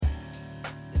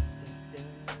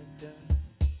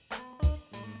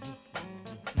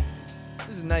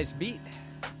a nice beat.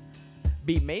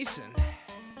 Beat Mason.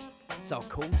 It's all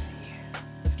cozy.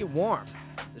 Let's get warm.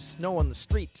 There's snow on the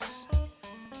streets.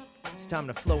 It's time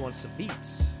to flow on some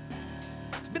beats.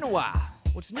 It's been a while.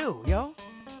 What's new, yo?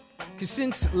 Cause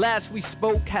since last we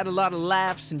spoke, had a lot of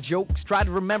laughs and jokes. Tried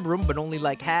to remember them, but only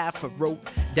like half I wrote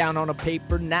down on a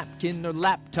paper, napkin, or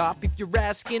laptop. If you're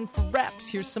asking for raps,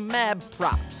 here's some mad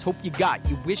props. Hope you got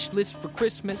your wish list for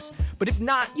Christmas. But if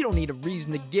not, you don't need a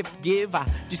reason to gift give. I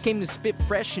just came to spit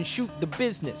fresh and shoot the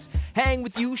business. Hang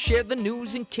with you, share the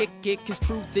news, and kick it. Cause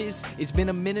truth is, it's been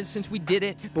a minute since we did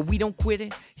it, but we don't quit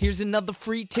it. Here's another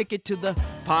free ticket to the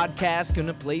podcast.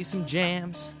 Gonna play some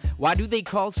jams. Why do they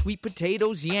call sweet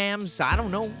potatoes yams? I don't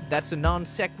know. That's a non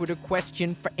sequitur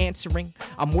question for answering.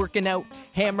 I'm working out,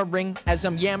 hammering as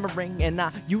I'm yammering, and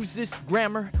I use this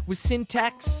grammar with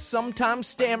syntax, sometimes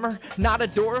stammer. Not a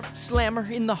door slammer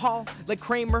in the hall like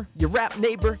Kramer, your rap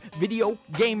neighbor, video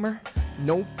gamer.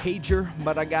 No pager,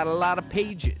 but I got a lot of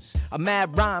pages. A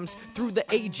mad rhymes through the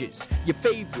ages. Your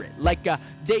favorite, like a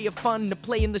day of fun to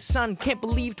play in the sun. Can't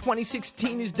believe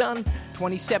 2016 is done.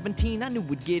 2017, I knew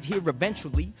we'd get here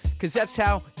eventually, cause that's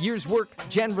how years work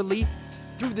generally.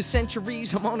 Through the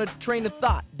centuries, I'm on a train of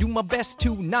thought. Do my best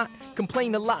to not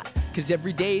complain a lot, cause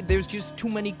every day there's just too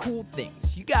many cool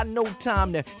things. You got no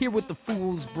time to hear what the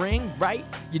fools bring, right?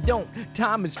 You don't.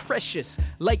 Time is precious,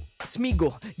 like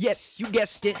Smeagol. Yes, you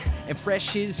guessed it. And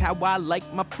fresh is how I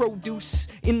like my produce.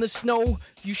 In the snow,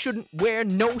 you shouldn't wear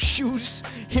no shoes.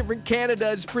 Here in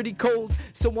Canada, it's pretty cold,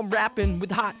 so I'm rapping with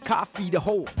hot coffee to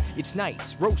hold. It's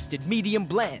nice, roasted, medium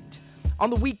blend. On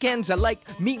the weekends, I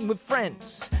like meeting with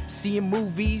friends, seeing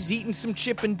movies, eating some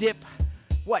chip and dip.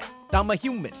 What? I'm a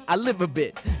human. I live a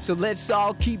bit. So let's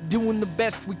all keep doing the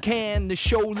best we can to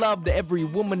show love to every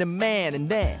woman and man. And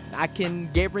then I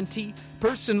can guarantee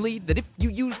personally that if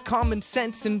you use common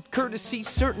sense and courtesy,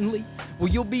 certainly, well,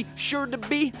 you'll be sure to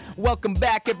be welcome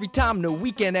back every time the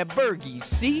weekend at Bergie's.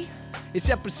 See?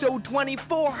 It's episode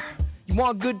 24. You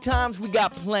want good times? We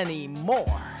got plenty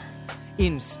more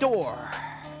in store.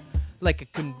 Like a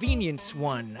convenience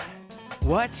one.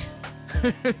 What?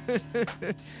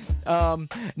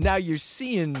 Now you're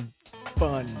seeing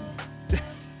fun.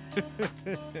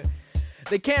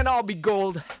 They can't all be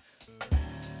gold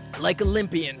like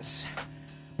Olympians.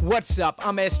 What's up?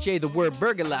 I'm SJ the Word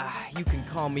Burglar. You can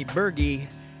call me Bergie.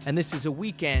 And this is a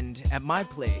weekend at my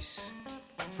place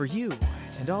for you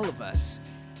and all of us.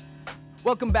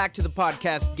 Welcome back to the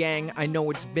podcast, gang. I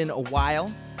know it's been a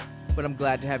while, but I'm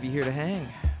glad to have you here to hang.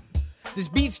 This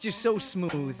beat's just so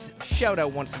smooth. Shout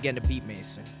out once again to Beat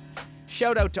Mason.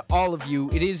 Shout out to all of you.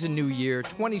 It is a new year,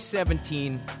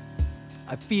 2017.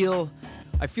 I feel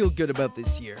good about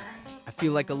this year. I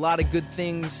feel like a lot of good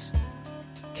things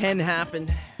can happen.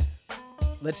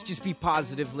 Let's just be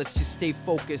positive. Let's just stay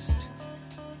focused.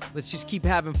 Let's just keep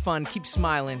having fun, keep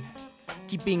smiling,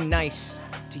 keep being nice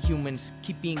to humans,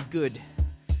 keep being good.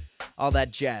 All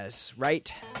that jazz, right?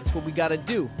 That's what we gotta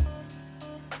do.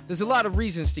 There's a lot of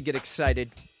reasons to get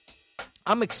excited.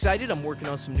 I'm excited. I'm working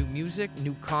on some new music,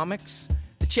 new comics.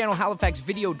 The Channel Halifax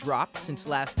video dropped since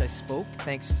last I spoke.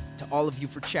 Thanks to all of you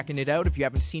for checking it out. If you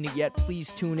haven't seen it yet,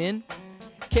 please tune in.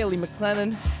 Kaylee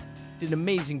McLennan did an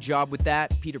amazing job with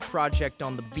that. Peter Project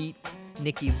on the beat.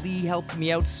 Nikki Lee helped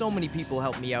me out. So many people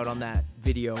helped me out on that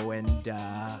video,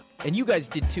 and you guys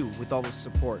did too with all the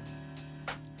support.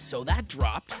 So that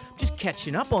dropped. I'm just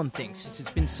catching up on things since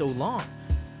it's been so long.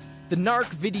 The Narc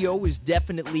video is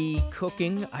definitely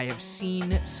cooking. I have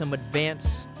seen some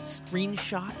advanced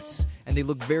screenshots, and they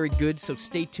look very good, so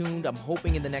stay tuned. I'm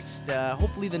hoping in the next,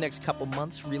 hopefully the next couple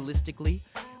months, realistically.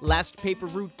 Last Paper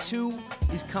Route 2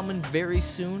 is coming very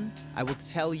soon. I will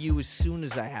tell you as soon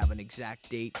as I have an exact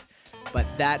date, but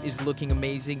that is looking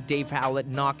amazing. Dave Howlett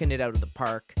knocking it out of the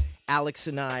park. Alex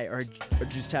and I are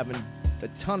just having a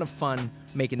ton of fun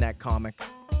making that comic.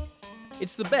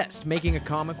 It's the best, making a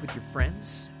comic with your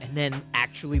friends and then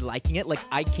actually liking it. Like,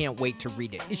 I can't wait to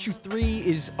read it. Issue 3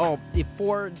 is,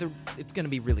 it's going to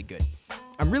be really good.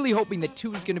 I'm really hoping that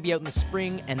 2 is going to be out in the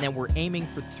spring, and then we're aiming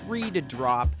for 3 to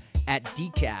drop at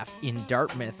Decaf in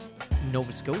Dartmouth,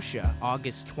 Nova Scotia,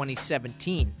 August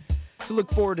 2017. So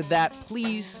look forward to that,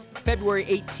 please. February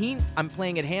 18th, I'm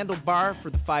playing at Handlebar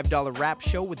for the $5 rap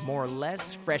show with More or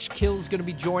Less. Fresh Kill's going to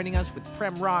be joining us with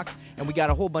Prem Rock, and we got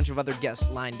a whole bunch of other guests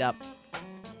lined up.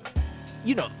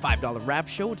 You know the $5 rap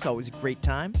show, it's always a great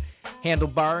time.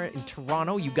 Handlebar in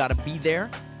Toronto, you gotta be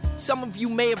there. Some of you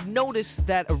may have noticed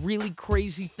that a really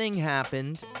crazy thing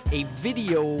happened. A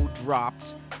video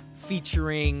dropped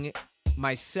featuring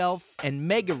myself and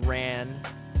Mega Ran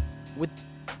with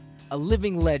a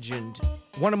living legend,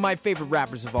 one of my favorite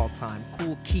rappers of all time,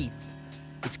 Kool Keith.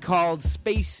 It's called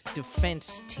Space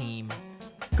Defense Team.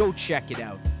 Go check it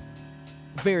out.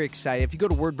 Very excited. If you go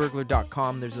to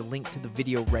wordburglar.com, there's a link to the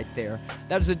video right there.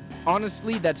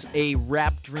 Honestly, that's a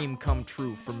rap dream come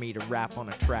true for me to rap on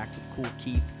a track with Kool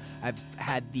Keith. I've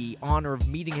had the honor of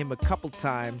meeting him a couple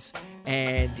times,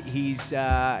 and he's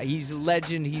a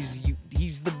legend.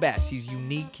 He's the best. He's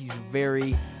unique. He's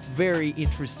very, very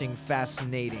interesting,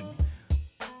 fascinating,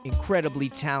 incredibly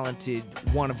talented,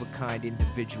 one-of-a-kind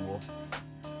individual.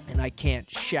 And I can't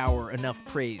shower enough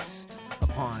praise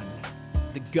upon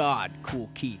the god Kool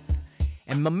Keith.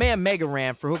 And my man Mega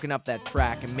Ran for hooking up that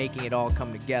track and making it all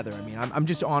come together. I mean, I'm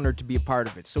just honored to be a part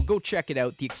of it. So go check it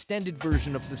out. The extended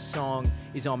version of the song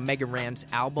is on Mega Ran's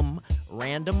album,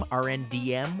 Random,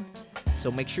 RNDM.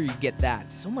 So make sure you get that.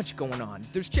 So much going on.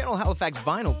 There's Channel Halifax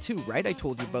vinyl too, right? I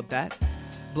told you about that.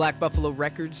 Black Buffalo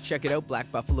Records, check it out,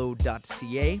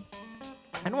 blackbuffalo.ca.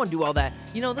 I don't want to do all that.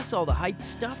 That's all the hype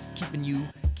stuff, keeping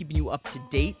you up to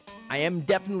date. I am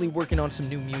definitely working on some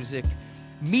new music.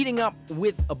 Meeting up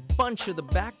with a bunch of the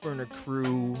Backburner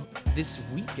crew this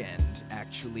weekend,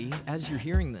 actually, as you're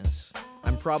hearing this.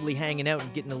 I'm probably hanging out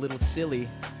and getting a little silly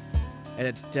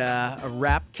at a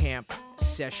rap camp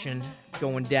session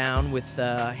going down with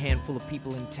a handful of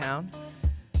people in town.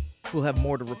 We'll have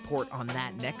more to report on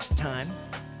that next time.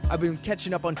 I've been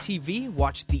catching up on TV,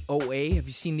 watched the OA. Have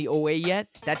you seen the OA yet?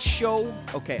 That show,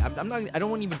 okay, I don't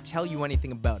want to even tell you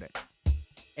anything about it.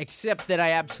 Except that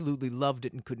I absolutely loved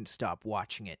it and couldn't stop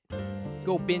watching it.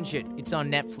 Go binge it. It's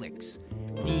on Netflix.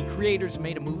 The creators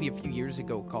made a movie a few years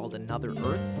ago called Another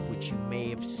Earth, which you may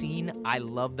have seen. I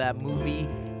love that movie.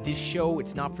 This show,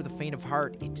 it's not for the faint of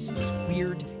heart. It's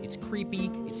weird. It's creepy.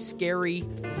 It's scary.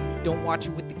 Don't watch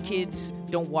it with the kids.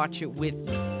 Don't watch it with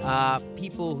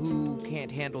people who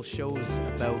can't handle shows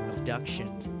about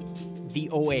abduction. The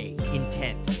OA,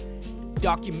 intense.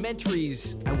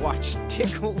 Documentaries, I watched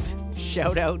Tickled.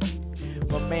 Shout out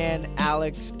my man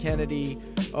Alex Kennedy.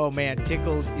 Oh man,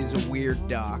 Tickled is a weird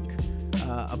doc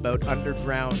about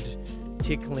underground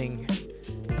tickling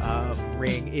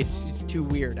ring. It's too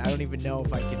weird. I don't even know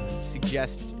if I can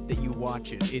suggest that you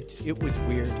watch it. It was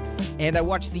weird. And I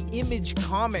watched the Image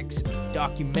Comics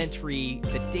documentary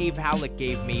that Dave Halleck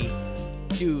gave me.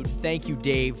 Dude, thank you,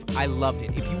 Dave. I loved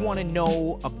it. If you want to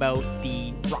know about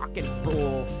the rock and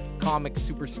roll comic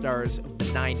superstars of the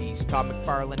 90s, Todd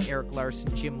McFarlane, Eric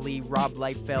Larson, Jim Lee, Rob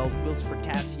Liefeld, Will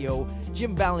Spartasio,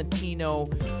 Jim Valentino,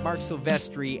 Mark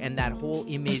Silvestri, and that whole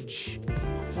Image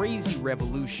crazy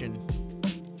revolution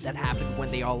that happened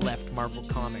when they all left Marvel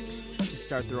Comics to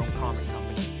start their own comic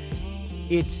company.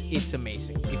 It's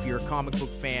amazing. If you're a comic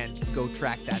book fan, go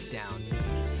track that down.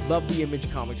 Love the Image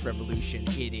Comics revolution.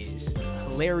 It is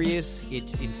hilarious.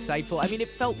 It's insightful. I mean,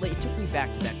 it took me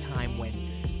back to that time when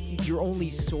your only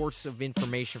source of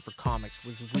information for comics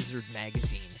was Wizard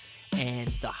Magazine and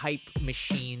the hype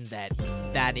machine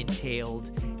that entailed.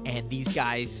 And these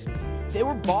guys, they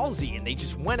were ballsy and they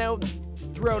just went out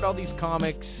and threw out all these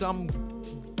comics, some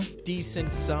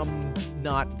decent, some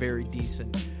not very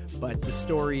decent. But the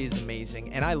story is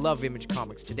amazing. And I love Image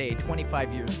Comics today,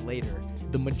 25 years later.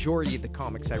 The majority of the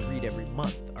comics I read every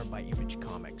month are by Image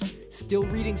Comics. Still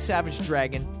reading Savage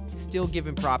Dragon, still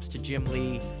giving props to Jim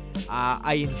Lee.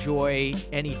 I enjoy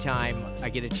any time I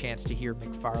get a chance to hear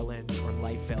McFarlane or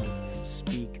Liefeld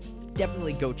speak.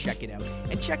 Definitely go check it out.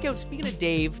 And speaking of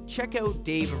Dave, check out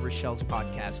Dave and Rochelle's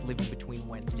podcast, Living Between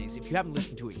Wednesdays. If you haven't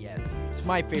listened to it yet, it's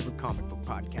my favorite comic book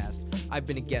podcast. I've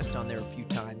been a guest on there a few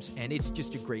times, and it's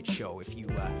just a great show if you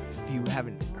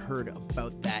haven't heard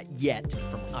about that yet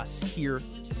from us here.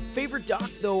 Favorite doc,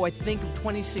 though, I think of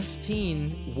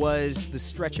 2016 was the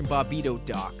Stretch and Bobbito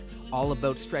doc, all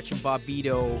about Stretch and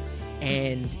Bobbito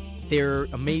and their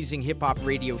amazing hip-hop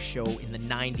radio show in the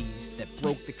 90s that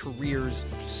broke the careers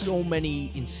of so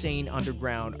many insane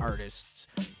underground artists.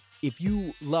 If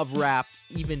you love rap,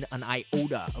 even an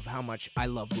iota of how much I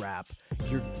love rap,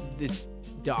 this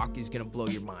doc is going to blow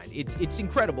your mind. It's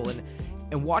incredible,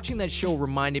 and watching that show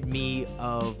reminded me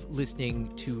of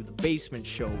listening to The Basement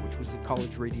Show, which was a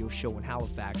college radio show in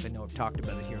Halifax. I know I've talked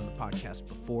about it here on the podcast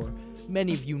before.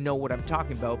 Many of you know what I'm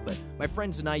talking about, but my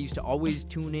friends and I used to always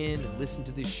tune in and listen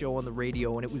to this show on the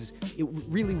radio, and it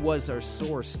really was our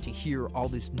source to hear all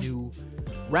this new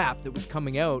rap that was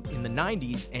coming out in the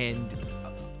 90s, and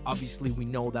obviously we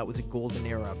know that was a golden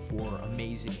era for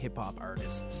amazing hip-hop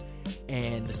artists.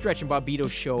 And the Stretch and Bobbito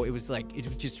show, it was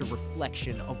just a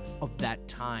reflection of that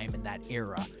time and that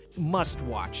era. Must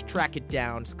watch, track it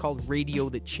down. It's called Radio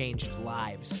That Changed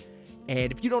Lives.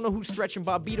 And if you don't know who Stretch and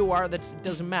Bobbito are, that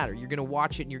doesn't matter. You're going to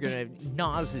watch it and you're going to...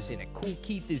 Nas is in it. Kool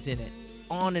Keith is in it.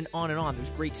 On and on and on. There's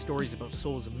great stories about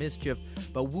Souls of Mischief,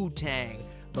 about Wu-Tang,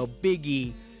 about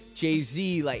Biggie,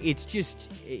 Jay-Z. Like, it's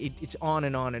just, it's on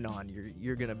and on and on.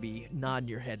 You're going to be nodding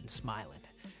your head and smiling,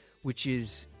 which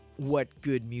is what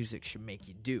good music should make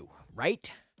you do,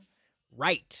 right?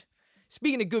 Right.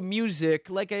 Speaking of good music,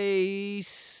 like I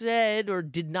said or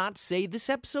did not say, this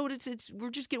episode, we're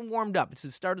just getting warmed up. It's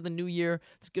the start of the new year.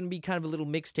 It's going to be kind of a little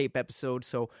mixtape episode,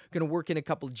 so I'm going to work in a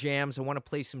couple jams. I want to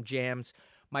play some jams.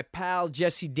 My pal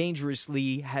Jesse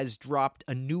Dangerously has dropped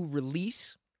a new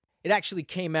release. It actually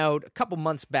came out a couple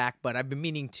months back, but I've been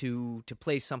meaning to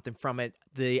play something from it.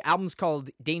 The album's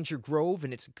called Danger Grove,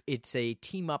 and it's a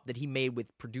team-up that he made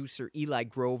with producer Eli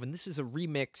Grove, and this is a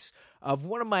remix of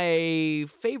one of my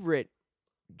favorite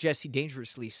Jesse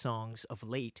Dangerously songs of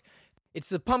late. It's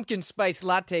the Pumpkin Spice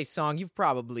Latte song. You've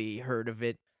probably heard of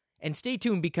it. And stay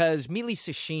tuned because Mili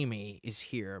Sashimi is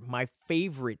here, my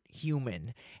favorite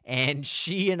human, and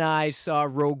she and I saw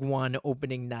Rogue One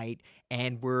opening night,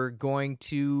 and we're going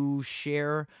to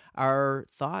share our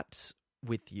thoughts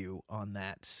with you on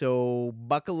that. So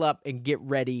buckle up and get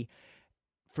ready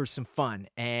for some fun.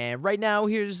 And right now,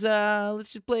 here's,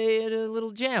 let's just play a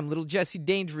little jam, little Jesse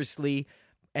Dangerously.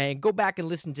 And go back and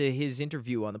listen to his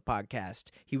interview on the podcast.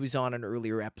 He was on an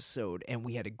earlier episode, and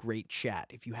we had a great chat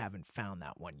if you haven't found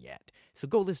that one yet. So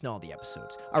go listen to all the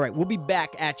episodes. All right, we'll be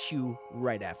back at you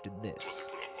right after this.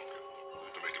 To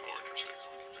make it more interesting.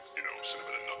 You know,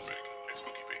 cinnamon and nutmeg. And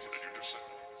spooky faces that you're just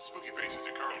saying. Spooky faces,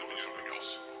 you can't really something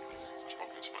else. There's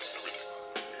pumpkin spice and everything.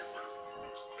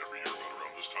 Every year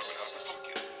around this time it happens.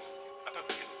 Pumpkin.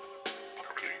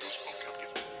 Everything goes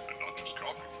pumpkin. And not just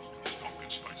coffee. It's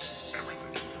pumpkin spice.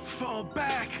 Everything. Fall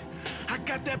back. I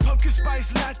got that pumpkin spice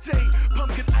latte,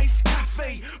 pumpkin ice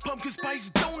cafe, pumpkin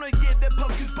spice donut, yeah, that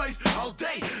pumpkin spice all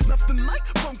day. Nothing like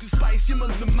pumpkin spice, your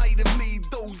mother might have made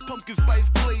those pumpkin spice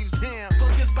glazed ham,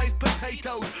 pumpkin spice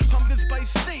potatoes, pumpkin spice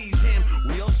stage ham.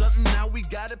 We all something now, we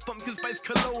got it, pumpkin spice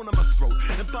cologne on my throat,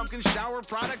 and pumpkin shower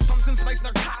product, pumpkin spice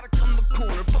narcotic on the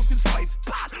corner, pumpkin spice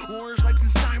pot, orange like the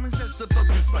sirens, that's the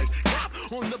pumpkin spice cop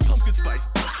on the pumpkin spice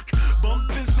block.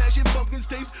 Bumpin', smashing pumpkin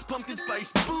tapes, pumpkin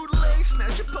spice bootleg,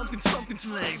 smashing pumpkins, pumpkin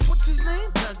legs. What's his name?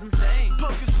 Doesn't say.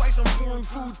 Pumpkin spice on foreign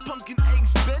foods, pumpkin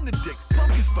eggs Benedict,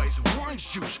 pumpkin spice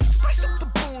orange juice. Spice up the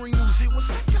boring news. Hey, what's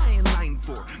that guy in line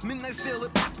for? Midnight sale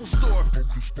at Apple Store.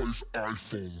 Pumpkin spice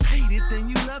iPhone. Hate it, then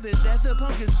you love it. That's a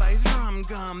pumpkin spice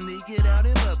rom-com. Naked out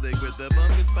in public with the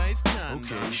pumpkin spice condom.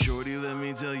 Okay, shorty, let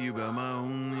me tell you about my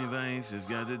only vice. It's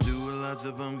got to do with lots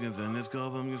of pumpkins and it's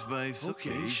called pumpkin spice.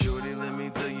 Okay, shorty, let me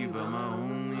tell you about my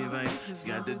only vice. It's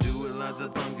got to do with lots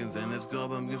of pumpkins and it's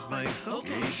called pumpkin spice.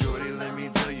 Okay, shorty, let me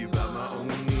tell you about my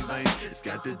only vice. It's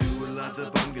got to do with lots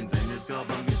of pumpkins and it's called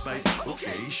pumpkin spice.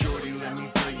 Okay, shorty, let me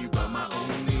tell you about my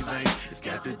only vice. It's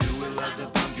got to do with lots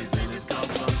of pumpkins and it's called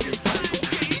pumpkin spice.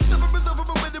 Okay, summer is over,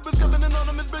 but winter is coming and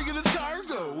autumn is bringing its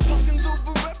cargo. Pumpkins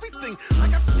over everything,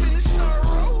 like I finished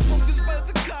Starro. Pumpkins by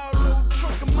the carload,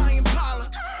 trunk of my Impala.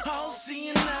 I'll see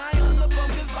you now on the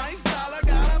pumpkin spice dollar.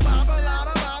 Gotta pop a lot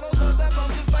of bottles of that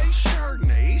pumpkin spice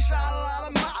Chardonnay. Shot a lot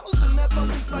of models in that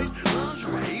pumpkin spice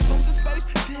lingerie. Pumpkin spice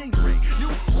Tanqueray,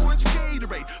 new orange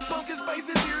Gatorade. Pumpkin spice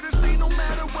is here to stay no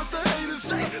matter what the haters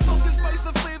say. Pumpkin spice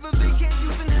a flavor they can't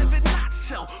use and have it not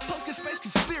sell. Pumpkin spice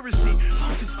conspiracy,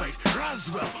 pumpkin spice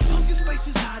Roswell. Pumpkin spice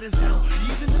is hot as hell,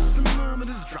 even if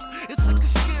thermometers drop. It's like a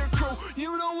scarecrow,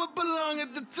 you know what belong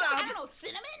at the top. I don't know,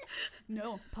 cinnamon?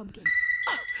 No, pumpkin.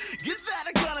 Get that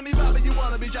economy, Bobby, you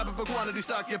wanna be shopping for quantity.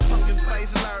 Stock your pumpkin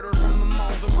spice larder from the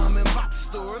malls and mom and pop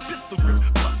stores. Pistol grip,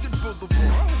 pumpkin for the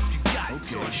war. I hope you got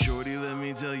it. Okay, shorty, let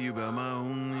me tell you about my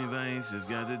only vice. It's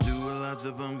got to do with lots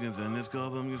of pumpkins and it's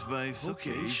called pumpkin spice.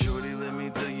 Okay, shorty, let me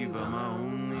tell you about my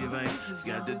only vice. It's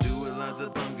got to do with lots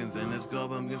of pumpkins and it's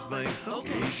called pumpkin spice.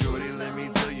 Okay, shorty, let me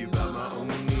tell you about my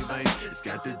only vice. It's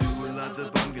got to do with lots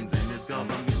of pumpkins and it's called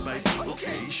pumpkin spice.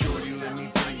 Okay, shorty, let me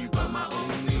tell you about my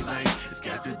only vice. It's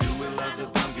got to do with lots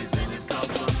of pumpkins and it's called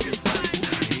pumpkin spice.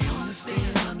 Hey, on the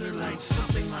stand under lights,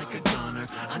 something like a gunner.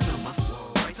 I know my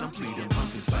rights, I'm pleading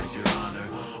pumpkin spice, your honor.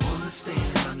 On the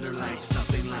stand under lights,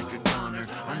 something like a gunner.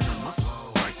 I know my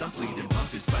rights, I'm pleading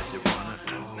pumpkin spice, your honor.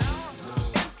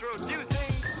 Introducing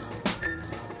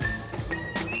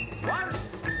 1,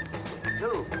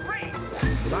 2, 3.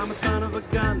 Well, I'm a son of a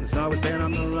gun that's always been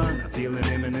on the run. I feel an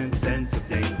imminent sense of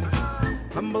danger.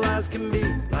 Humble as can be,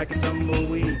 like a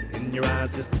tumbleweed. In your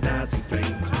eyes, just a passing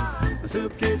stranger. A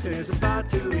soup kitchen is a spot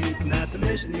to eat, and at the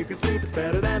mission you can sleep. It's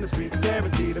better than the street,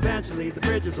 guaranteed. Eventually the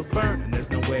bridges will burn, and there's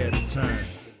nowhere to turn.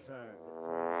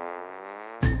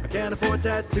 I can't afford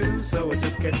tattoos, so I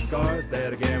just get scars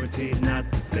that are guaranteed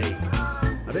not to fade.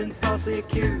 I've been falsely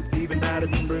accused, even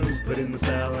battered and bruised, put in the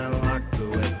cell and locked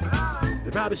away.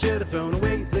 They probably should have thrown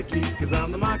away the key, cause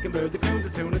I'm the mockingbird, the croons, a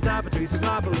tune, a top, a piece of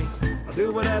properly. I'll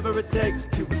do whatever it takes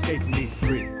to escape and be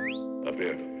free. Up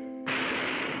here.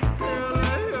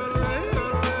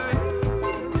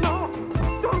 No,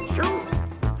 don't shoot.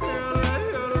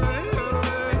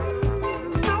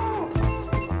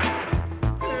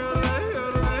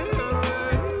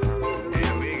 Hey,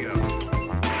 amigo.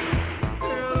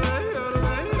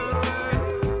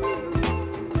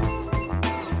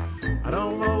 I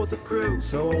don't roll with the crew,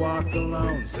 so I walk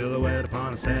alone, silhouette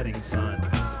upon a setting sun.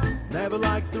 Never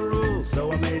liked the rules,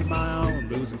 so I made my own,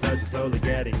 losing touch and slowly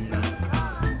getting numb.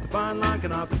 The fine line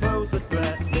can often pose a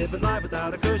threat, living life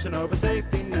without a cushion or a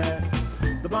safety net.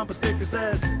 The bumper sticker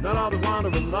says, not all that wander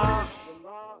are lost.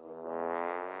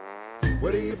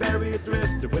 Where do you bury a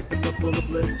drifter with the foot full of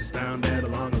blisters, found dead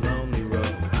along a lonely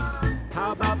road?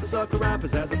 How about the sucker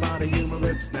rappers as a body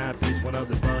humorist, snap each one of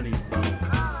their funny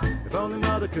bones? If only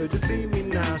mother could just see me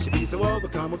now, she'd be so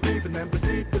overcome with grief and then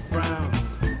proceed to frown.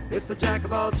 It's the jack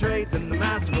of all trades and the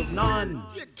master of none.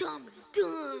 Your time is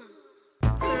done.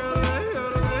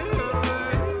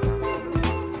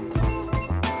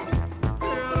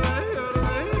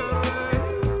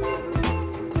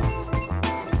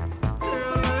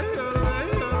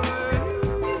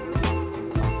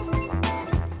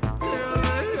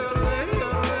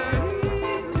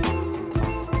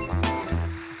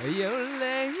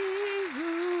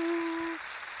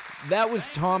 That was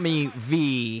Tommy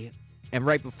V. And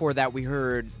right before that, we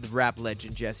heard the rap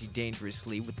legend Jesse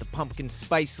Dangerously with the Pumpkin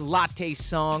Spice Latte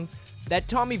song. That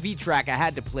Tommy V track I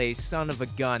had to play, Son of a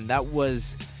Gun. That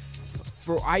was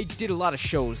I did a lot of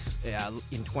shows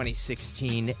in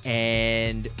 2016,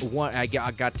 and I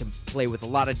got to play with a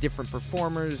lot of different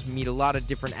performers, meet a lot of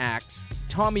different acts.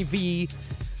 Tommy V,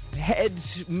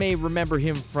 heads may remember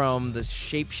him from the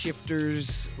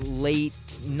Shapeshifters, late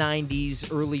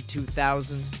 90s, early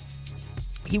 2000s.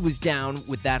 He was down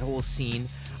with that whole scene.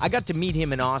 I got to meet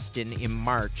him in Austin in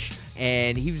March,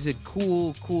 and he was a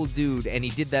cool dude, and he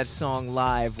did that song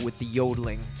live with the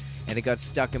yodeling, and it got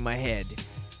stuck in my head,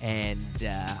 and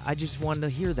I just wanted to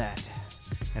hear that,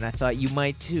 and I thought you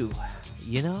might too,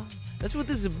 you know? That's what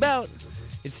this is about.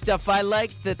 It's stuff I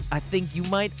like that I think you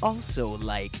might also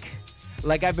like.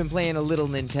 Like I've been playing a little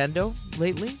Nintendo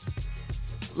lately.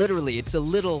 Literally, it's a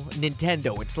little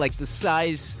Nintendo. It's like the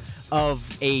size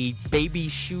of a baby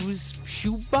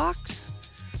shoe box.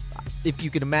 If you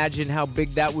can imagine how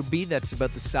big that would be, that's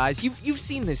about the size. You've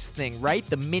seen this thing, right?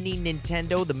 The mini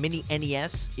Nintendo, the mini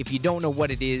NES. If you don't know what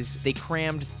it is, they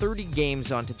crammed 30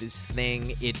 games onto this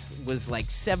thing. It was like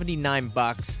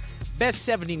 $79. Best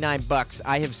 $79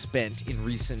 I have spent in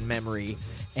recent memory.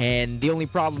 And the only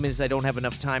problem is I don't have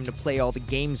enough time to play all the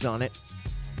games on it.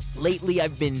 Lately,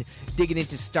 I've been digging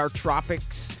into Star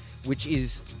Tropics, which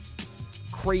is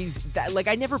crazy.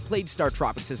 I never played Star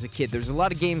Tropics as a kid. There's a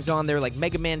lot of games on there, like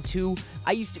Mega Man 2.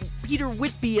 Peter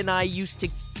Whitby and I used to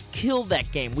kill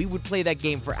that game. We would play that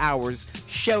game for hours.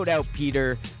 Shout out,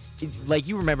 Peter. Like,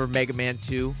 you remember Mega Man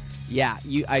 2? Yeah,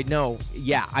 I know.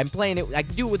 Yeah, I'm playing it. I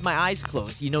can do it with my eyes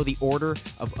closed. You know the order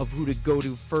of who to go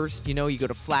to first. You know, you go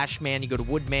to Flash Man, you go to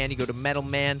Wood Man, you go to Metal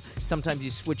Man. Sometimes you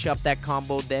switch up that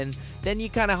combo. Then you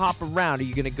kind of hop around. Are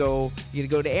you gonna go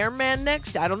to Airman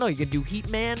next? I don't know. You gonna do Heat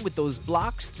Man with those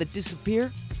blocks that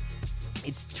disappear?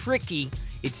 It's tricky.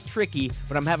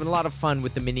 But I'm having a lot of fun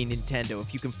with the mini Nintendo.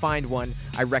 If you can find one,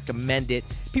 I recommend it.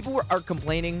 People are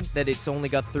complaining that it's only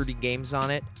got 30 games on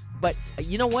it. But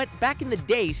you know what? Back in the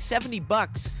day,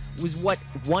 $70 was what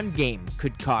one game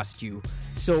could cost you.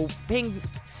 So paying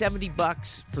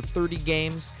 $70 for 30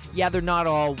 games, yeah, they're not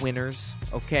all winners,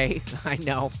 okay? I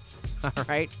know, all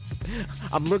right?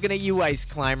 I'm looking at you, Ice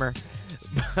Climber.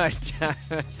 But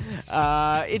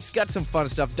it's got some fun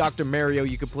stuff. Dr. Mario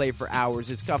you could play for hours.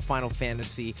 It's got Final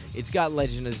Fantasy. It's got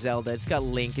Legend of Zelda. It's got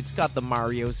Link. It's got the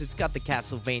Marios. It's got the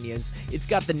Castlevanias. It's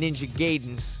got the Ninja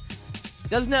Gaidens.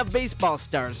 Doesn't have baseball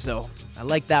stars, though. I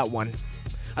like that one.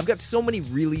 I've got so many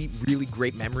really, really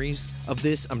great memories of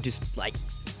this. I'm just, like,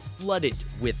 flooded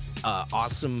with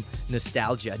awesome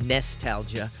nostalgia,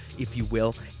 if you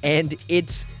will. And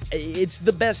it's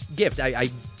the best gift. I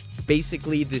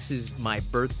basically, this is my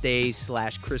birthday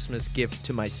 / Christmas gift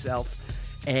to myself.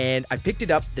 And I picked it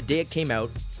up the day it came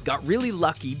out. Got really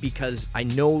lucky because I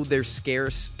know they're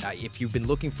scarce. If you've been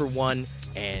looking for one,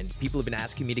 and people have been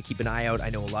asking me to keep an eye out. I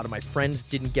know a lot of my friends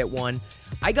didn't get one.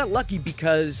 I got lucky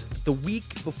because the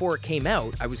week before it came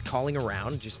out, I was calling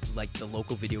around, just like the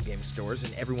local video game stores,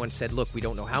 and everyone said, look, we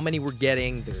don't know how many we're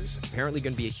getting. There's apparently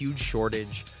going to be a huge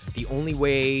shortage. The only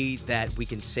way that we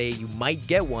can say you might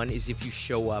get one is if you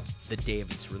show up the day of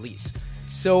its release.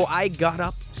 So I got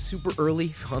up super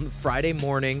early on Friday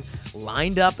morning,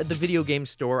 lined up at the video game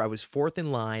store. I was fourth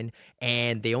in line,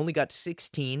 and they only got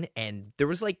 16, and there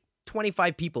was like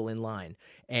 25 people in line.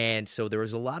 And so there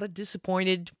was a lot of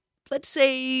disappointed, let's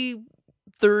say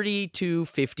 30 to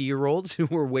 50-year-olds who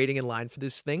were waiting in line for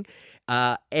this thing.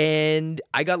 And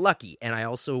I got lucky, and I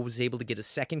also was able to get a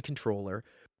second controller.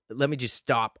 Let me just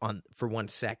stop for 1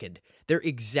 second. They're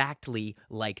exactly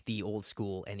like the old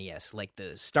school NES. Like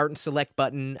the start and select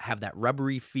button have that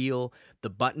rubbery feel. The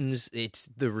buttons,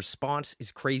 the response is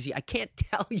crazy. I can't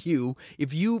tell you,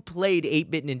 if you played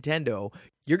 8-bit Nintendo,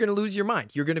 you're going to lose your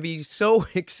mind. You're going to be so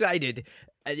excited.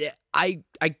 I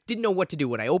didn't know what to do.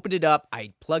 When I opened it up,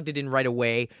 I plugged it in right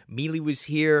away. Mealy was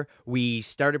here. We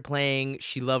started playing.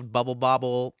 She loved Bubble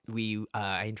Bobble.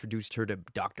 I introduced her to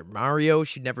Dr. Mario.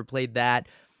 She'd never played that.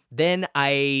 Then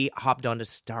I hopped onto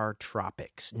Star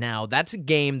Tropics. Now, that's a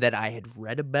game that I had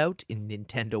read about in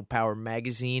Nintendo Power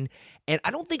Magazine, and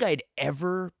I don't think I had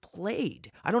ever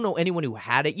played. I don't know anyone who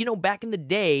had it. You know, back in the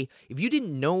day, if you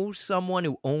didn't know someone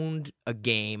who owned a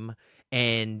game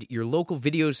and your local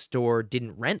video store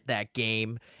didn't rent that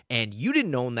game and you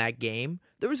didn't own that game,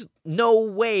 there was no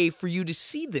way for you to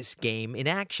see this game in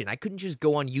action. I couldn't just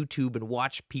go on YouTube and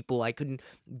watch people. I couldn't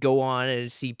go on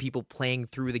and see people playing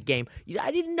through the game. I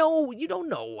didn't know. You don't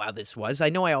know how this was. I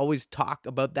know I always talk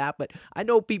about that, but I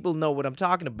know people know what I'm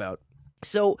talking about.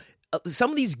 So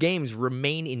some of these games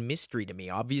remain in mystery to me.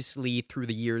 Obviously, through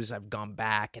the years, I've gone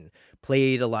back and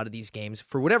played a lot of these games.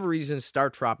 For whatever reason, Star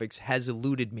Tropics has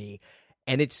eluded me,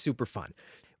 and it's super fun.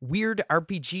 Weird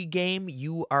RPG game.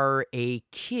 You are a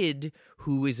kid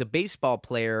who is a baseball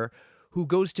player who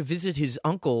goes to visit his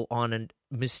uncle on a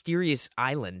mysterious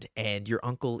island, and your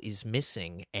uncle is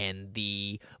missing, and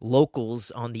the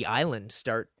locals on the island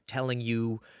start telling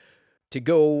you to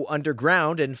go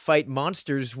underground and fight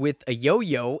monsters with a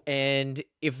yo-yo, and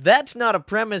if that's not a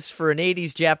premise for an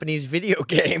 80s Japanese video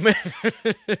game,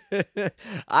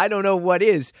 I don't know what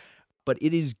is. But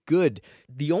it is good.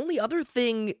 The only other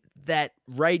thing that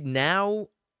right now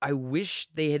I wish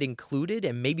they had included,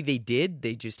 and maybe they did,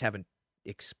 they just haven't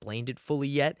explained it fully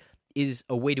yet, is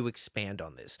a way to expand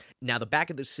on this. Now, the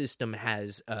back of the system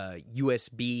has a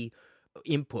USB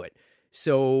input,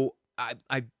 so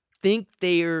I think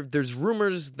there's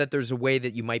rumors that there's a way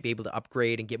that you might be able to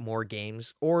upgrade and get more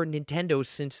games, or Nintendo,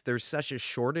 since there's such a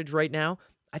shortage right now,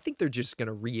 I think they're just going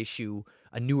to reissue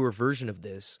a newer version of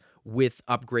this with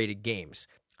upgraded games.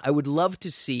 I would love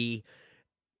to see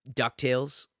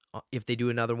DuckTales if they do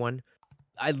another one.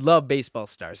 I love Baseball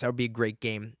Stars. That would be a great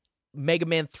game. Mega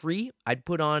Man 3, I'd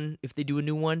put on if they do a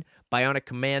new one. Bionic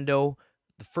Commando,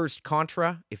 the first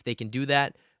Contra, if they can do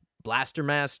that. Blaster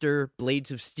Master,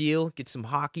 Blades of Steel, get some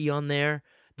hockey on there.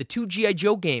 The 2 G.I.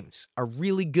 Joe games are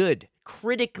really good.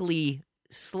 Critically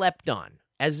slept on.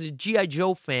 As a G.I.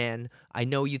 Joe fan, I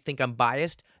know you think I'm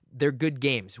biased. They're good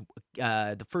games.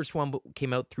 The first one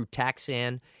came out through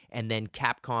Taxan, and then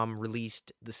Capcom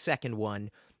released the second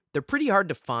one. They're pretty hard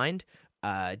to find.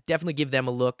 Definitely give them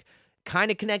a look.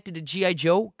 Kind of connected to G.I.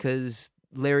 Joe, because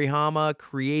Larry Hama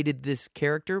created this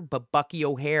character, but Bucky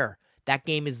O'Hare, that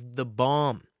game is the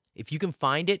bomb. If you can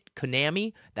find it,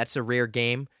 Konami, that's a rare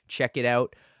game. Check it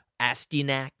out.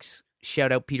 Astyanax.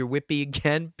 Shout out Peter Whitby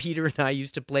again. Peter and I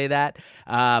used to play that.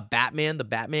 Batman, the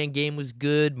Batman game was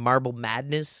good. Marble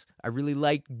Madness, I really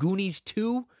liked. Goonies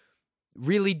 2,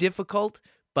 really difficult,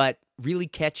 but really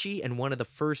catchy, and one of the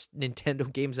first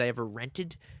Nintendo games I ever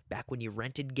rented, back when you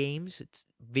rented games. It's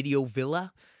Video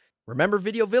Villa. Remember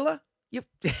Video Villa? Yep.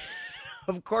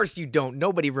 Of course you don't.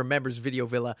 Nobody remembers Video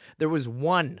Villa. There was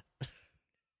one.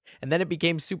 And then it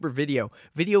became Super Video.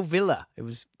 Video Villa. It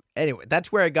was... Anyway,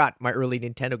 that's where I got my early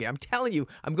Nintendo game. I'm telling you,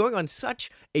 I'm going on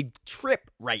such a trip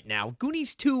right now.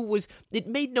 Goonies 2 it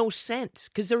made no sense,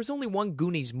 because there was only one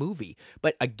Goonies movie.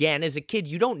 But again, as a kid,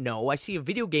 you don't know. I see a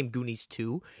video game Goonies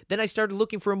 2, then I started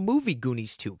looking for a movie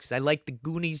Goonies 2, because I liked the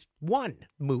Goonies 1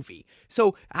 movie.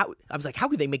 So I was like, how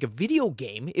could they make a video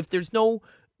game if there's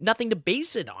nothing to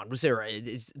base it on?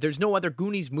 There's no other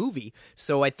Goonies movie.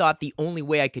 So I thought the only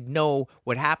way I could know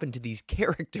what happened to these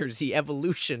characters, the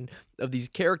evolution of these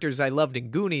characters I loved in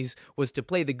Goonies, was to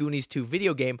play the Goonies 2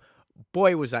 video game.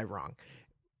 Boy, was I wrong.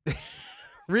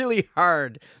 Really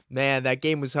hard. Man, that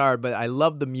game was hard, but I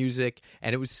loved the music,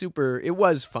 and it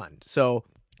was fun. So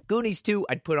Goonies 2,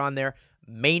 I'd put on there.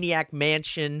 Maniac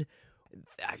Mansion.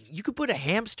 You could put a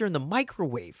hamster in the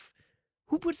microwave.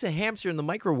 Who puts a hamster in the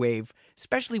microwave,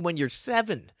 especially when you're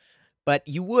 7? But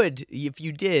you would if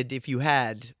you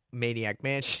had Maniac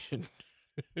Mansion.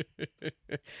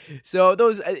 So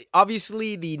those,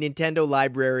 obviously, the Nintendo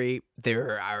library,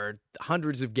 there are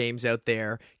hundreds of games out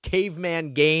there.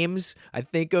 Caveman Games, I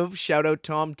think of, shout out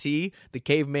Tom T, the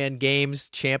Caveman Games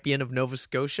champion of Nova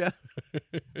Scotia.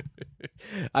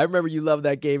 I remember you loved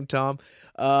that game, Tom.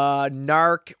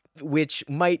 Narc, which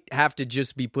might have to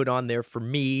just be put on there for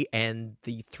me and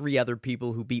the 3 other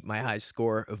people who beat my high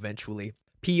score eventually.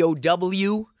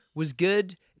 POW was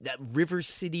good. That River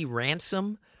City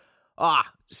Ransom.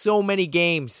 So many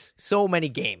games. So many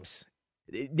games.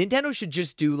 Nintendo should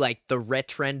just do like the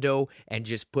Retrendo and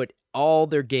just put all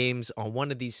their games on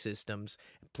one of these systems,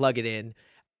 plug it in.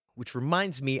 Which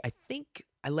reminds me, I think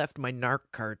I left my Narc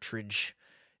cartridge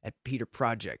at Peter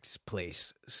Project's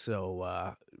place.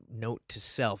 So, note to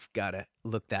self, gotta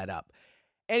look that up.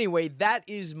 Anyway, that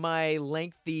is my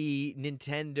lengthy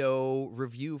Nintendo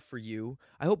review for you.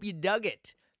 I hope you dug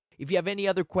it. If you have any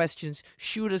other questions,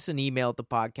 shoot us an email at the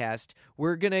podcast.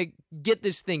 We're going to get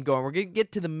this thing going. We're going to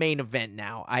get to the main event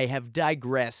now. I have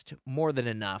digressed more than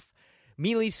enough.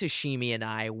 Mealy Sashimi and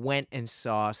I went and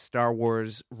saw Star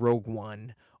Wars Rogue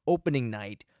One opening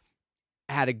night.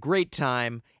 Had a great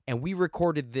time, and we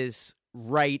recorded this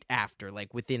right after,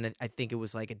 like within, I think it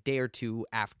was like a day or two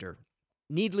after.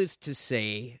 Needless to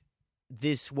say,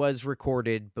 this was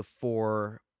recorded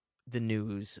before the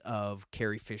news of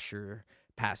Carrie Fisher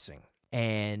passing.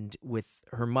 And with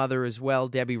her mother as well,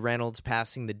 Debbie Reynolds,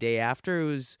 passing the day after, it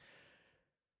was,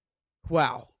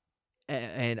 wow.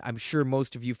 And I'm sure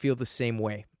most of you feel the same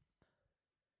way.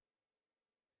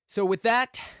 So with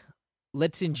that,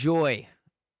 let's enjoy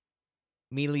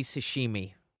Mealy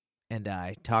Sashimi and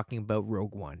I talking about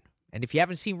Rogue One. And if you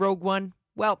haven't seen Rogue One,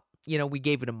 well, you know, we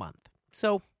gave it a month.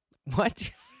 So,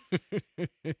 what?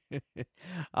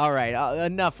 All right,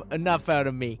 enough out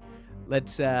of me.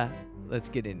 Let's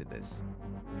get into this.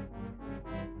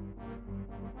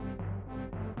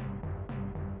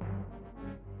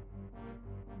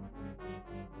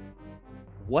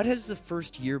 What has the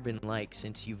first year been like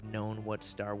since you've known what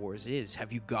Star Wars is?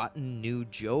 Have you gotten new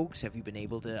jokes? Have you been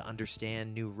able to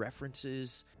understand new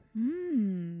references?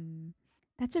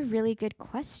 That's a really good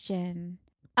question.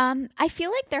 I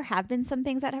feel like there have been some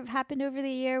things that have happened over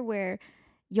the year where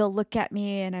you'll look at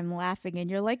me and I'm laughing and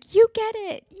you're like, you get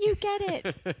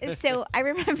it. So I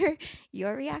remember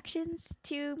your reactions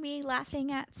to me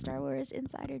laughing at Star Wars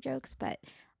insider jokes, but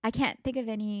I can't think of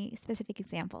any specific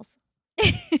examples.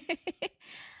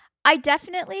 I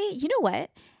definitely, you know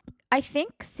what? I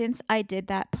think since I did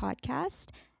that podcast,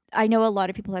 I know a lot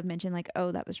of people have mentioned like,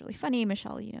 oh, that was really funny.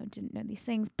 Michelle, didn't know these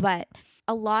things, but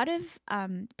a lot of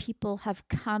people have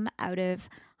come out of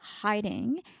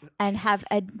hiding and have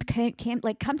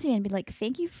come to me and be like,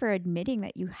 thank you for admitting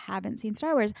that you haven't seen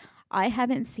Star Wars. I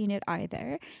haven't seen it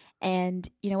either. And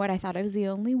you know what? I thought I was the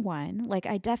only one. Like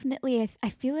I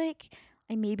feel like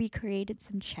I maybe created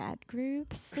some chat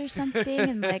groups or something.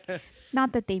 And like,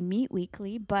 not that they meet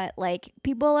weekly, but like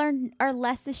people are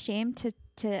less ashamed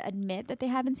to admit that they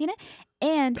haven't seen it.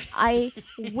 And I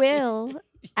will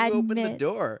admit, open the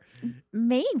door.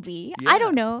 Maybe. Yeah. I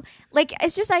don't know. Like,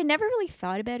 it's just, I never really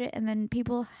thought about it. And then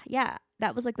people,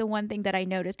 that was like the one thing that I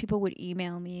noticed. People would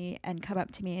email me and come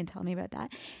up to me and tell me about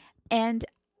that. And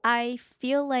I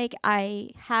feel like I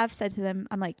have said to them,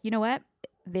 I'm like, you know what?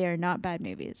 They're not bad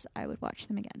movies. I would watch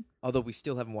them again. Although we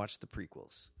still haven't watched the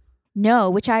prequels. No,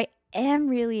 which I am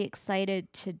really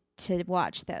excited to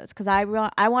watch those because I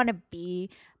want to be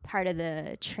part of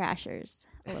the trashers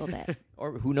a little bit.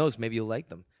 Or who knows, maybe you'll like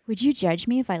them. Would you judge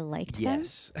me if I liked them?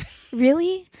 Yes.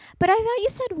 Really? But I thought you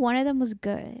said one of them was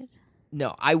good.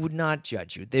 No, I would not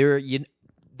judge you.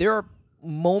 There are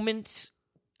moments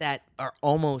that are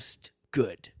almost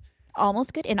good.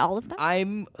 Almost good in all of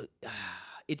them?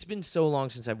 It's been so long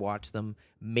since I've watched them.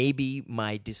 Maybe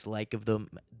my dislike of the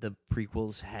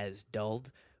prequels has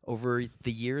dulled over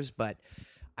the years, but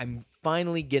I'm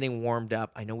finally getting warmed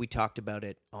up. I know we talked about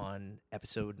it on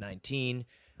episode 19.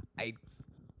 I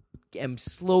am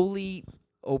slowly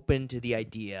open to the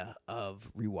idea of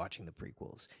rewatching the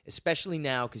prequels, especially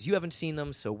now because you haven't seen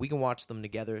them, so we can watch them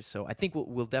together. So I think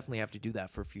we'll definitely have to do that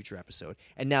for a future episode.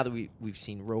 And now that we've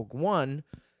seen Rogue One,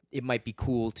 it might be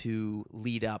cool to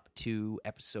lead up to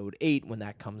episode 8 when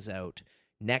that comes out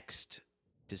next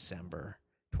December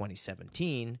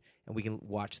 2017, and we can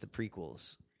watch the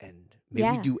prequels and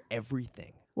maybe do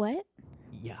everything. What?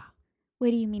 Yeah. What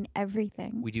do you mean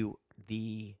everything? We do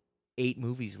the 8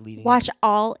 movies leading Watch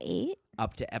all 8?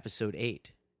 Up to episode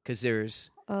 8. Because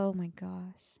there's... Oh my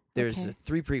gosh. There's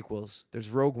 3 prequels. There's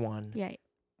Rogue One. Yeah.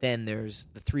 Then there's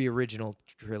the 3 original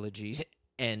trilogies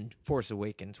and Force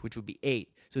Awakens, which would be 8.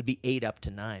 So it'd be 8 up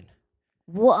to 9.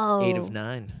 Whoa. 8 of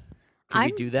 9. Can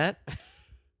we do that?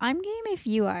 I'm game if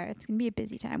you are. It's gonna be a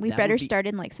busy time. We That better would be- start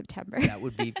in like September. That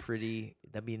would be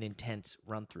that'd be an intense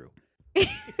run through.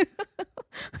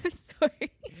 I'm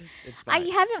sorry. It's I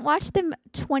fine. haven't watched them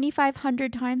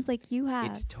 2,500 times like you have.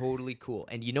 It's totally cool.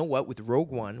 And you know what? With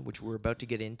Rogue One, which we're about to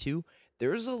get into,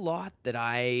 there's a lot that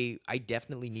I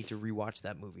definitely need to rewatch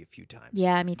that movie a few times.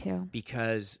 Yeah, me too.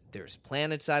 Because there's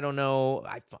planets I don't know,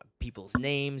 people's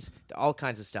names, all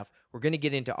kinds of stuff. We're going to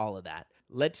get into all of that.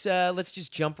 Let's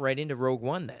just jump right into Rogue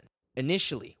One then.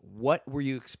 Initially, what were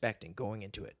you expecting going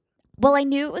into it? Well, I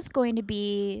knew it was going to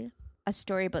be a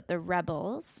story about the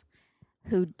rebels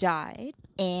who died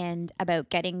and about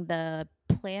getting the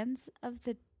plans of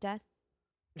the Death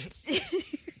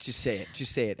Just say it.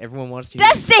 Just say it. Everyone wants to hear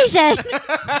Death Station.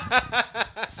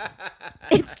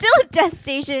 It's still a Death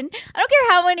Station. I don't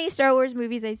care how many Star Wars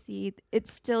movies I see. It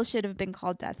still should have been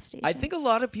called Death Station. I think a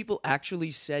lot of people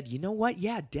actually said, you know what?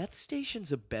 Yeah, Death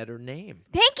Station's a better name.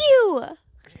 Thank you.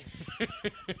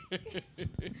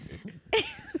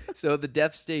 So the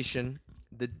Death Station,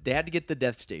 they had to get the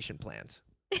Death Station plans.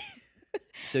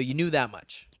 So you knew that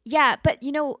much. Yeah, but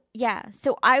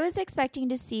so I was expecting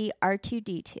to see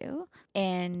R2-D2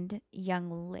 and young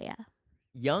Leia.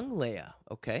 Young Leia,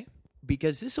 okay.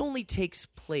 Because this only takes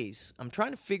place, I'm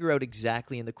trying to figure out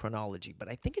exactly in the chronology, but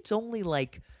I think it's only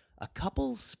like a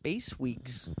couple space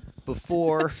weeks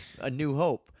before A New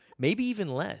Hope. Maybe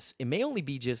even less. It may only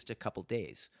be just a couple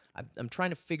days. I'm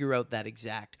trying to figure out that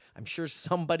exact. I'm sure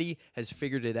somebody has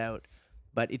figured it out,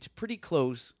 but it's pretty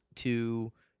close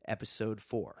to episode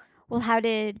 4. Well,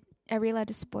 are we allowed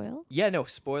to spoil? Yeah, no,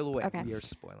 spoil away. Okay. We are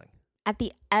spoiling. At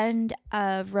the end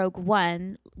of Rogue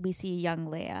One, we see young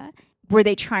Leia. Were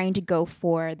they trying to go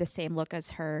for the same look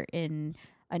as her in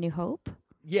A New Hope?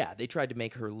 Yeah, they tried to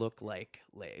make her look like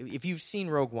Leia. If you've seen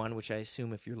Rogue One, which I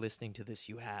assume if you're listening to this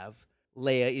you have,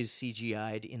 Leia is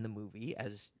CGI'd in the movie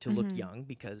as to look young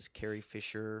because Carrie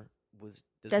Fisher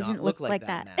doesn't not look look like like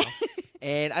that that. now.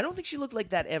 And I don't think she looked like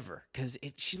that ever because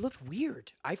she looked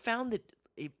weird. I found that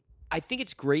I think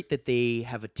it's great that they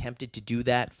have attempted to do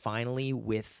that finally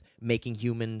with making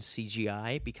humans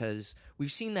CGI because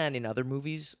we've seen that in other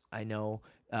movies. I know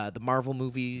the Marvel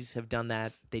movies have done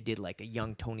that. They did like a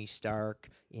young Tony Stark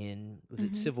in, was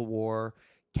it Civil War?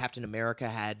 Captain America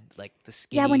had like the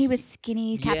skinny. Yeah, when he was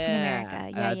skinny, Captain Yeah.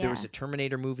 America. Yeah, There was a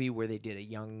Terminator movie where they did a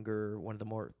younger, one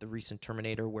of the recent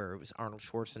Terminator where it was Arnold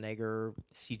Schwarzenegger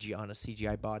CGI on a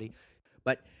CGI body.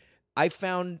 But I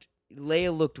found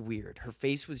Leia looked weird. Her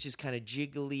face was just kind of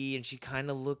jiggly, and she kind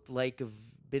of looked like a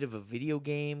bit of a video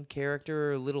game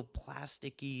character, a little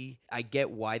plasticky. I get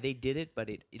why they did it, but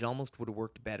it almost would have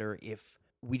worked better if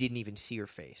we didn't even see her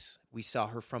face. We saw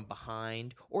her from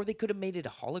behind, or they could have made it a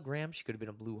hologram. She could have been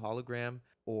a blue hologram,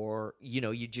 or,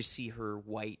 you just see her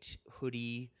white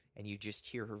hoodie and you just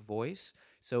hear her voice.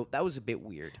 So that was a bit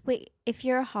weird. Wait, if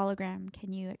you're a hologram,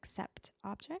 can you accept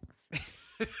objects?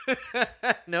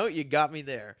 No, you got me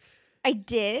there. I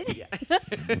did. Yeah.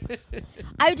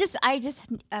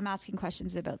 I'm asking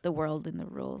questions about the world and the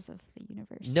rules of the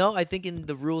universe. No, I think in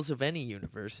the rules of any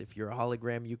universe, if you're a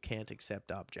hologram, you can't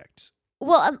accept objects.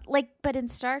 Well, but in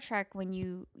Star Trek, when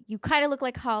you kind of look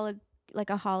like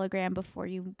a hologram before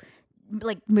you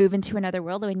move into another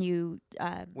world when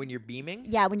When you're beaming?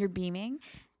 Yeah, when you're beaming.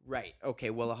 Right.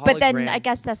 Okay. Well, a hologram. But then I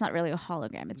guess that's not really a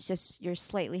hologram. It's just you're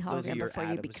slightly those are hologram your before you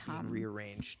atoms become being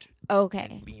rearranged Okay.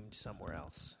 and beamed somewhere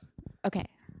else. Okay.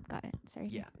 Got it. Sorry.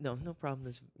 Yeah. No problem.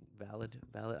 That's valid.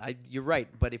 You're right.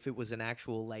 But if it was an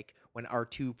actual, like when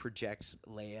R2 projects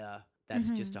Leia,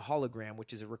 that's just a hologram,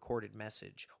 which is a recorded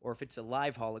message. Or if it's a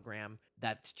live hologram,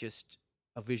 that's just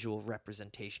a visual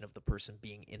representation of the person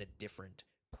being in a different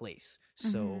place.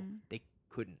 So they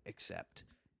couldn't accept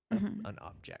an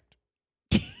object.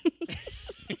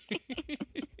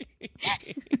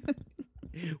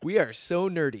 We are so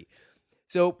nerdy.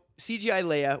 So CGI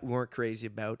Leia we weren't crazy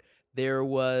about. There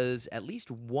was at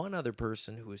least one other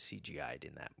person who was CGI'd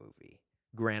in that movie,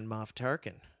 Grand Moff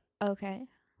Tarkin. Okay.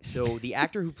 So the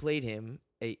actor who played him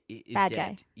is Bad dead.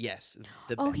 guy. Yes.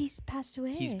 He's passed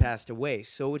away. He's passed away.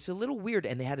 So it's a little weird.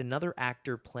 And they had another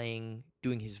actor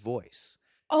doing his voice.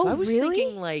 Oh, so I was really?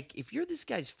 thinking, like, if you're this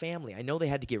guy's family, I know they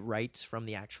had to get rights from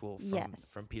the actual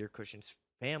from Peter Cushing's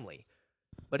family.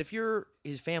 But if you're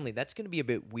his family, that's going to be a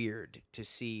bit weird to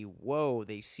see, whoa,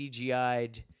 they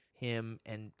CGI'd him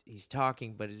and he's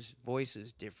talking, but his voice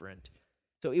is different.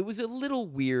 So it was a little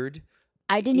weird.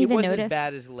 I didn't even notice. It wasn't notice. as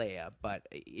bad as Leia, but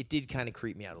it did kind of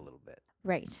creep me out a little bit.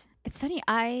 Right. It's funny.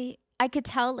 I could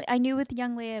tell. I knew with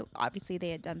young Leia, obviously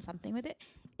they had done something with it.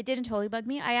 It didn't totally bug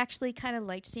me. I actually kind of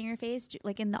liked seeing her face,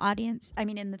 like in the audience. I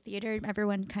mean, in the theater,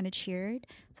 everyone kind of cheered.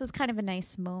 So it was kind of a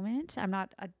nice moment. I'm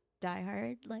not a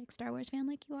diehard like Star Wars fan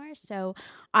like you are, so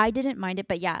I didn't mind it.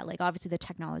 But yeah, like obviously the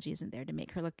technology isn't there to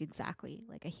make her look exactly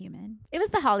like a human. It was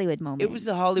the Hollywood moment. It was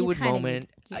the Hollywood You kinda moment.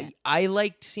 need- I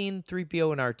liked seeing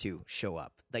 3PO and R2 show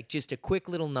up. Like just a quick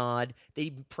little nod. They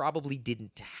probably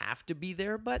didn't have to be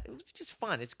there, but it was just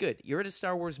fun. It's good. You're at a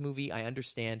Star Wars movie. I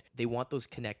understand. They want those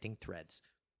connecting threads.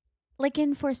 Like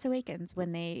in Force Awakens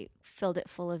when they filled it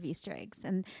full of Easter eggs,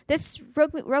 and this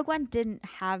Rogue One didn't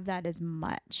have that as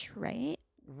much, right?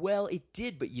 Well, it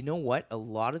did, but you know what? A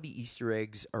lot of the Easter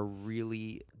eggs are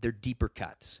they're deeper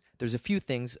cuts. There's a few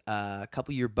things. A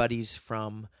couple of your buddies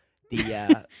from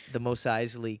the Mos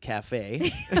Eisley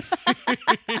Cafe.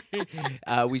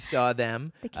 We saw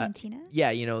them. The cantina.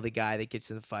 Yeah, the guy that gets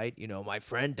in the fight. My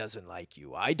friend doesn't like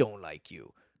you. I don't like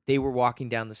you. They were walking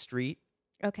down the street.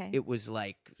 Okay. It was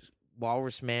like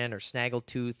Walrus Man or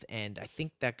Snaggletooth, and I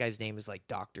think that guy's name is like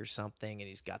Dr. something, and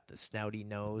he's got the snouty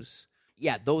nose.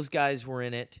 Yeah, those guys were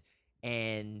in it,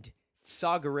 and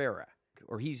Saw Gerrera,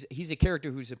 or he's a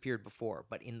character who's appeared before,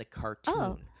 but in the cartoon.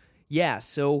 Oh. Yeah,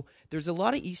 so there's a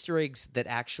lot of Easter eggs that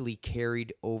actually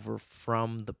carried over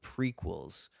from the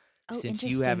prequels, since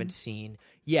you haven't seen.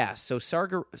 Yeah, so Saw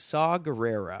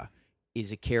Gerrera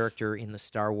is a character in the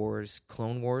Star Wars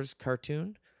Clone Wars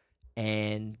cartoon,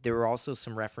 and there are also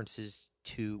some references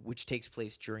to which takes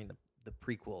place during the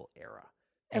prequel era.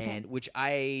 Okay. And which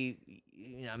I'm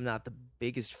not the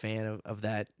biggest fan of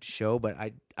that show, but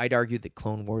I'd argue that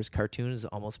Clone Wars cartoon is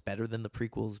almost better than the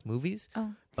prequels movies.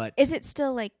 Oh, but is it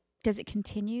still like? Does it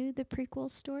continue the prequel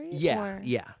story? Yeah, or?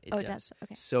 yeah. It does.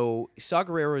 Okay. So Saw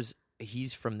Gerrera's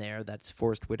he's from there. That's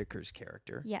Forrest Whitaker's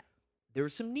character. Yeah. There were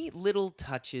some neat little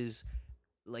touches,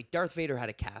 like Darth Vader had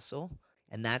a castle,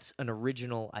 and that's an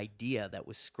original idea that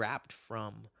was scrapped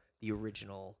from the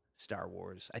original Star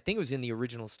Wars. I think it was in the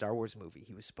original Star Wars movie.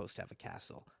 He was supposed to have a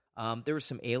castle. There were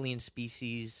some alien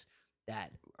species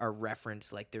that are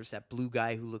referenced. Like there's that blue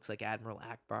guy who looks like Admiral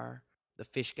Akbar, the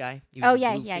fish guy. He was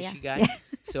a blue fishy guy. Yeah.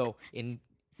 So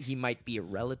he might be a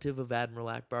relative of Admiral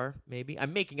Akbar, maybe.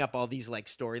 I'm making up all these like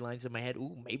storylines in my head.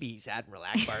 Ooh, maybe he's Admiral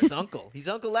Akbar's uncle. He's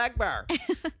Uncle Akbar.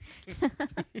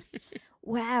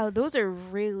 Wow, those are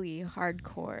really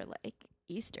hardcore like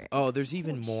Easter eggs. Oh, there's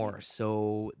even Holy more. shit.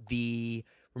 So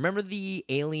remember the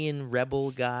alien rebel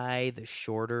guy, the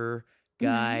shorter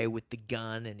guy with the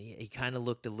gun, and he kind of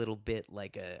looked a little bit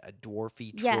like a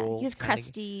dwarfy Yeah, troll. he was kinda.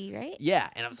 crusty, right? Yeah,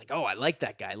 and I was like, oh, I like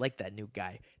that guy. I like that new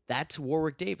guy. That's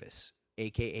Warwick Davis,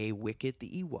 a.k.a. Wicket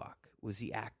the Ewok, was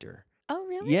the actor. Oh,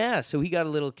 really? Yeah, so he got a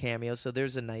little cameo. So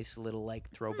there's a nice little like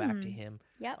throwback to him.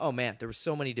 Yep. Oh man, there were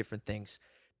so many different things.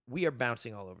 We are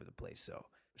bouncing all over the place.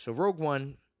 So Rogue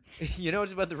One,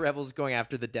 it's about the rebels going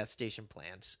after the Death Station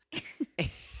plans.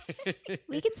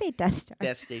 We can say Death Star.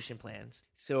 Death Station plans.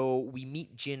 So we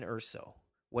meet Jyn Erso.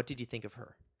 What did you think of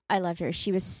her? I loved her.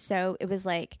 She was it was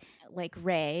like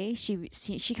Rey. She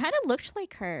kind of looked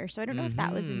like her. So I don't know if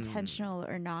that was intentional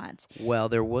or not. Well,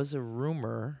 there was a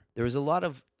rumor. There was a lot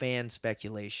of fan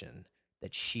speculation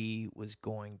that she was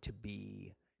going to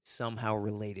be somehow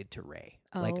related to Rey.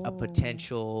 Like a Oh.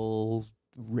 potential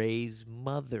Rey's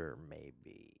mother,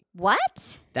 maybe.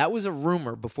 What? That was a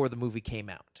rumor before the movie came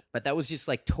out. But that was just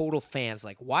like total fans.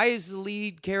 Like, why is the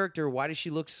lead character, why does she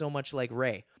look so much like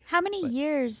Rey? How many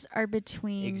years are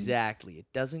between? Exactly. It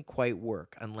doesn't quite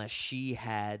work unless she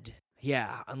had...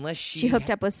 Yeah, unless She hooked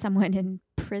up with someone in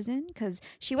prison? Because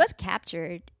she was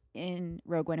captured in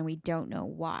Rogue One and we don't know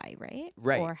why, right?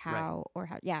 Right, Or how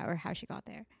she got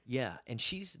there. Yeah, and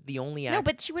she's the only No,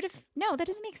 but she would have... No, that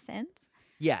doesn't make sense.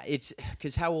 Yeah, it's...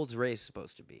 Because how old's Rey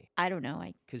supposed to be? I don't know.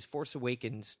 Because Force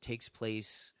Awakens takes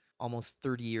place almost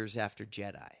 30 years after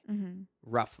Jedi. Mm-hmm.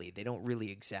 Roughly. They don't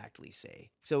really exactly say.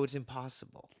 So it's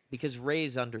impossible. Because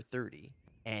Rey's under 30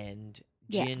 and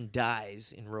Yeah. Jyn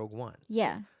dies in Rogue One.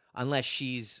 Yeah. So, unless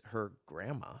she's her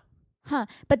grandma. Huh.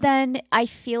 But then I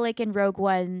feel like in Rogue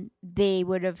One, they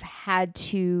would have had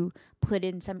to put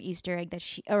in some Easter egg that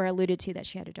alluded to that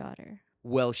she had a daughter.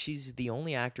 Well, she's the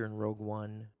only actor in Rogue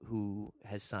One who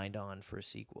has signed on for a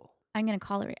sequel. I'm going to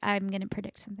call her. I'm going to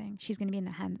predict something. She's going to be in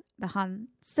the Han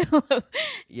Solo.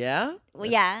 Yeah? Well,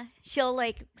 yeah. She'll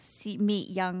meet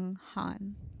young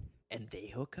Han. And they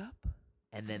hook up?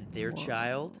 And then their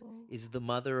child is the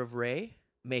mother of Rey,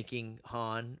 making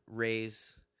Han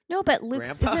Rey's... No, but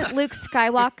Grandpa? isn't Luke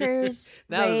Skywalker's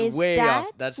That was Rey's way dad?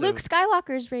 off. That's Luke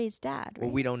Skywalker's Rey's dad, right?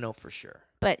 Well, we don't know for sure.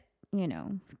 But,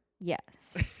 yes.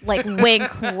 Like, wink,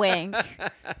 wink.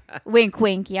 Wink,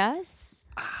 wink, yes.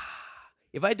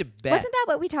 If I had to bet... Wasn't that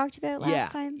what we talked about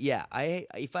last time? Yeah.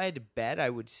 If I had to bet, I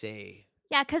would say...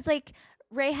 Yeah, because,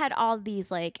 Rey had all these,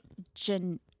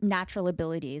 natural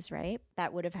abilities, right?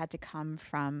 That would have had to come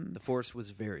from. The Force was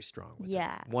very strong with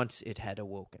Yeah. her once it had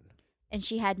awoken. And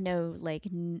she had no like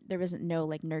there wasn't no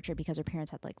like nurture because her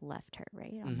parents had like left her,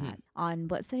 right? On Mhm. that on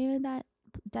what's the name of that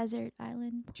desert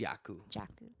island? Jakku.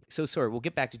 Jakku. So sorry, we'll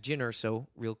get back to Jyn Erso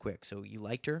real quick. So you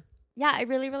liked her? Yeah, I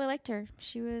really really liked her.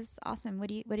 She was awesome. What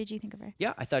did you think of her?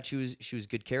 Yeah, I thought she was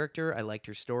good character. I liked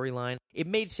her storyline. It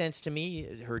made sense to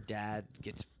me. Her dad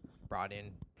gets brought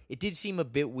in. It did seem a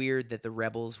bit weird that the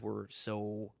rebels were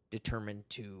so determined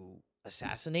to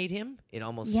assassinate him. It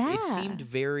almost Yeah. it seemed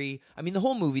very. I mean, the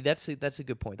whole movie. That's a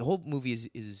good point. The whole movie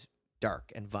is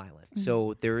dark and violent.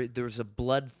 So there's a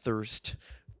bloodthirst.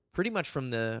 Pretty much from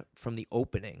the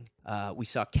opening, we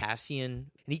saw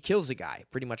Cassian, and he kills a guy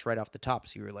pretty much right off the top.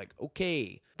 So you were like,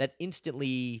 okay, that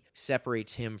instantly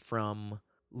separates him from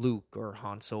Luke or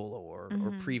Han Solo or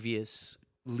previous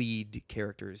lead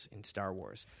characters in Star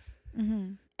Wars.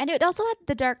 Mm-hmm. And it also had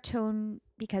the dark tone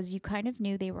because you kind of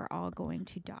knew they were all going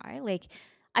to die. Like,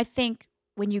 I think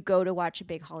when you go to watch a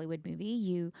big Hollywood movie,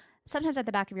 you sometimes at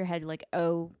the back of your head, you're like,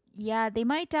 oh, yeah, they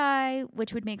might die,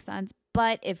 which would make sense.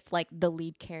 But if like the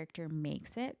lead character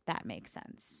makes it, that makes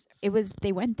sense.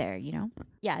 They went there, you know?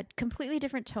 Yeah, completely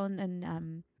different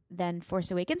tone than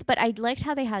Force Awakens. But I liked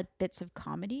how they had bits of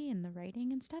comedy in the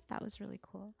writing and stuff. That was really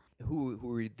cool. Who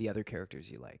were the other characters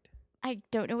you liked? I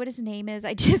don't know what his name is.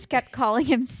 I just kept calling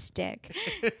him Stick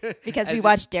because As we in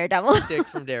watched Daredevil. Stick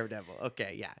from Daredevil.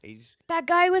 Okay, yeah, That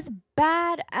guy was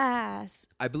badass.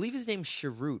 I believe his name's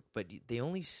Sharut, but they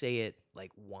only say it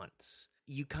like once.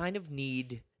 You kind of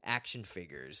need action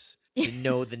figures to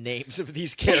know the names of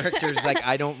these characters. Like,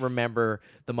 I don't remember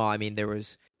them all. I mean, there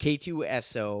was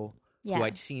K2SO, Yeah. who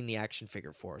I'd seen the action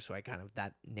figure for, so I kind of,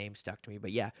 that name stuck to me.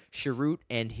 But yeah, Sharut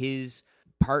and his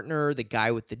partner, the guy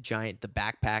with the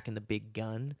backpack and the big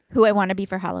gun. Who I want to be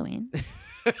for Halloween.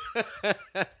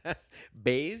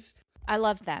 Baze? I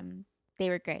loved them. They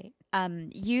were great.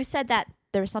 You said that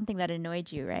there was something that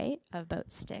annoyed you, right?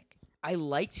 About Stick. I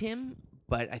liked him,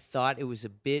 but I thought it was a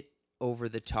bit over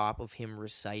the top of him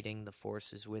reciting the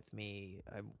Force is with me.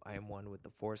 I am one with the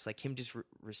Force. Like him just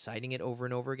reciting it over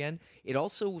and over again. It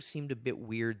also seemed a bit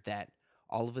weird that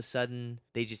all of a sudden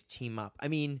they just team up. I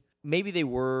mean, maybe they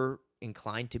were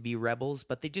inclined to be rebels,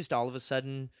 but they just all of a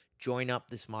sudden join up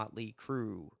this motley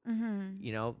crew. Mm-hmm.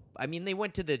 You know, I mean, they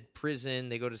went to the prison.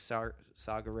 They go to Saw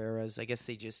Gerrera's. I guess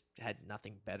they just had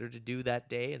nothing better to do that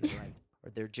day, and they're like,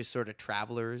 or they're just sort of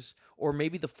travelers, or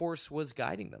maybe the Force was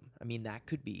guiding them. I mean, that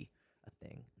could be a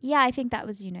thing. Yeah, I think that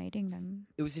was uniting them.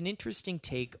 It was an interesting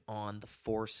take on the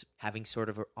Force having sort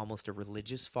of almost a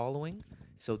religious following.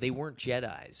 So they weren't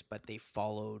Jedis, but they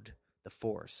followed the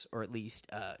Force, or at least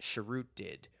Sharut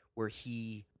did, where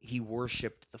he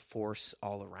worshipped the Force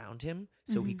all around him,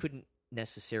 so he couldn't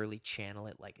necessarily channel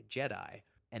it like a Jedi.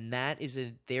 And that is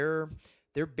they're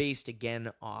based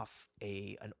again off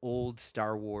an old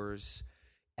Star Wars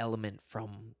element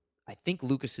from, I think,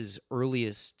 Lucas's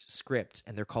earliest script,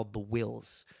 and they're called the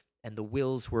Wills. And the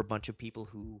Wills were a bunch of people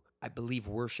who I believe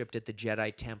worshipped at the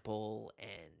Jedi Temple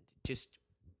and just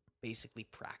basically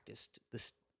practiced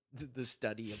the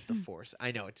study of the Force.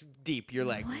 I know it's deep. You're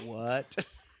like, what?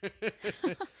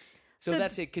 So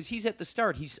that's it, because he's at the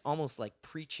start. He's almost like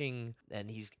preaching, and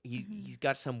he's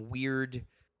got some weird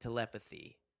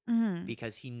telepathy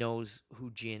because he knows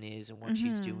who Jyn is and what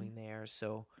she's doing there.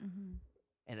 So,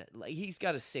 and he's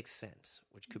got a sixth sense,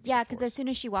 which could be because as soon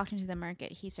as she walked into the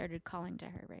market, he started calling to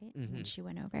her, right? When she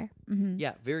went over. Mm-hmm.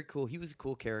 Yeah, very cool. He was a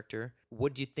cool character.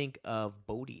 What do you think of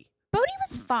Bodhi? Bodhi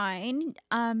was fine.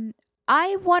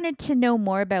 I wanted to know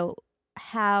more about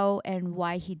how and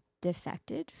why he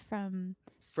defected from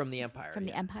the Empire. From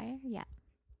the Empire, yeah.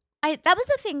 That was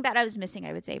the thing that I was missing,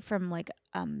 I would say, from like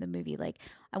the movie. Like,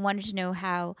 I wanted to know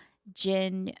how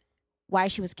Jyn, why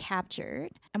she was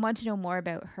captured. I wanted to know more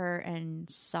about her and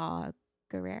Saw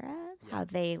Gerrera, how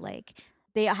they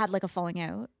had like a falling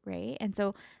out, right? And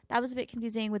so that was a bit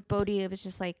confusing with Bodhi. It was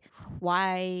just like,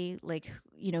 why, like,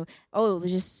 you know, it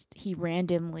was just he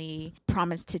randomly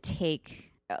promised to take.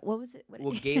 What was it?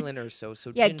 Galen Erso.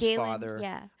 So yeah, Jin's Galen, father.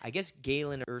 Yeah. I guess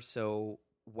Galen Erso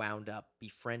wound up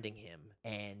befriending him,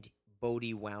 and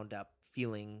Bodhi wound up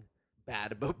feeling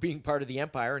bad about being part of the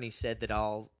Empire, and he said that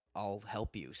I'll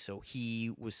help you. So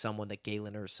he was someone that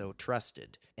Galen Erso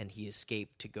trusted, and he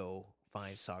escaped to go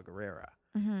find Saw Gerrera.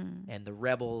 And the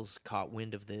rebels caught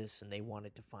wind of this, and they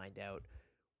wanted to find out,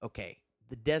 okay,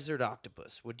 the desert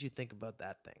octopus, what do you think about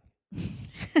that thing?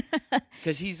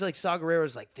 Because he's like, Saw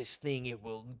Gerrera's like, this thing, it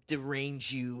will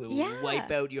derange you, it will wipe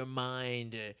out your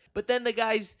mind. But then the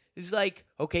guy's is like,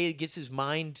 okay, it gets his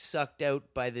mind sucked out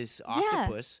by this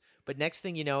octopus. But next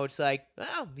thing you know, it's like,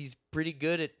 he's pretty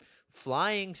good at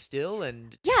flying still,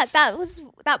 and Yeah, that was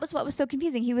what was so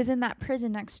confusing. He was in that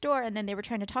prison next door, and then they were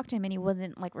trying to talk to him, and he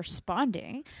wasn't like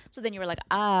responding. So then you were like,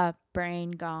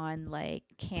 brain gone, like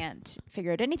can't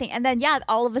figure out anything. And then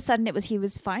all of a sudden he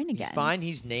was fine again. he's fine.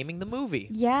 He's naming the movie.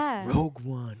 Yeah, Rogue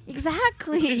One.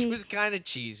 Exactly. It was kind of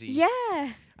cheesy.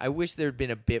 Yeah. I wish there'd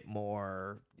been a bit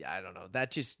more. I don't know.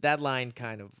 That line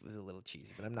kind of was a little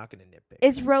cheesy, but I'm not going to nitpick.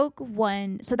 Is Rogue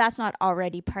One? So that's not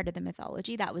already part of the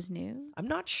mythology. That was new. I'm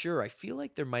not sure. I feel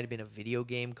like there might have been a video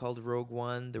game called Rogue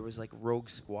One. There was like Rogue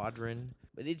Squadron,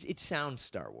 but it sounds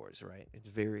Star Wars, right? It's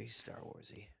very Star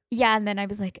Warsy. Yeah, and then I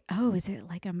was like, oh, is it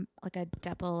like a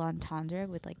double entendre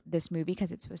with like this movie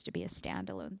because it's supposed to be a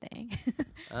standalone thing?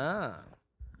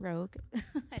 Rogue.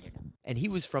 I don't know. And he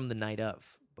was from the night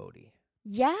of Bodhi.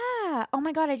 Yeah. Oh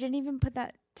my God, I didn't even put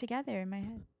that together in my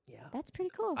head. Yeah. That's pretty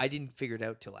cool. I didn't figure it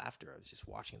out till after. I was just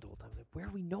watching it the whole time. I was like, where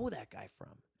do we know that guy from?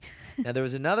 Now, there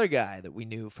was another guy that we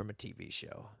knew from a TV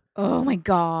show. Oh my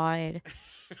God.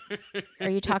 Are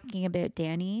you talking about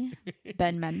Danny?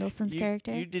 Ben Mendelsohn's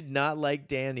character? You did not like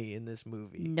Danny in this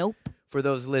movie. Nope. For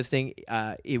those listening,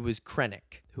 it was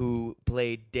Krennic who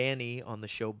played Danny on the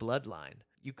show Bloodline.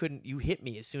 You hit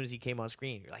me as soon as he came on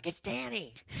screen. You're like, it's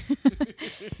Danny.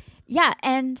 Yeah,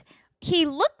 and he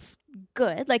looks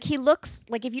good. Like he looks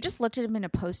like if you just looked at him in a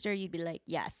poster, you'd be like,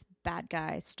 yes, bad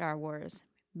guy, Star Wars.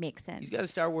 Makes sense. He's got a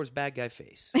Star Wars bad guy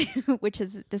face. Which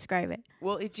is, describe it.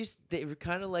 Well, they were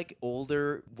kind of like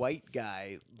older white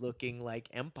guy looking like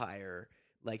Empire.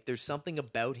 Like there's something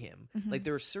about him. Mm-hmm. Like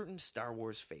there are certain Star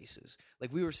Wars faces.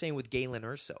 Like we were saying with Galen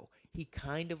Erso, he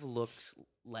kind of looks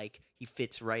like he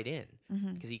fits right in.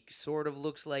 Because he sort of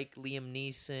looks like Liam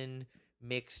Neeson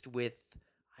mixed with,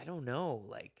 I don't know,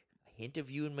 like a hint of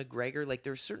Ewan McGregor. Like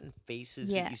there are certain faces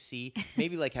that you see.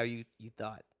 Maybe like how you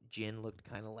thought Jin looked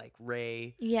kind of like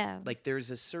Rey. Yeah. Like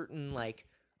there's a certain like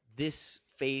this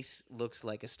face looks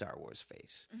like a Star Wars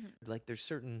face. Like there's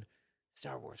certain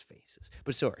Star Wars faces.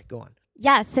 But sorry, go on.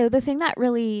 Yeah, so the thing that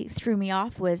really threw me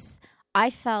off was I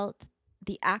felt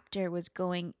the actor was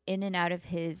going in and out of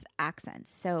his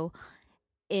accents. So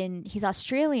he's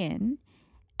Australian,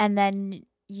 and then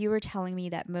you were telling me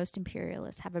that most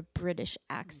imperialists have a British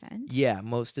accent. Yeah,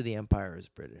 most of the Empire is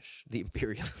British. The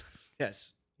imperialists.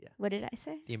 Yes. Yeah. What did I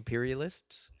say? The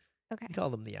imperialists. Okay. You call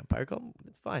them the Empire. Call them,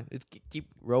 it's fine. Keep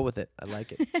roll with it. I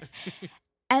like it.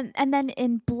 And then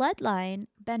in Bloodline,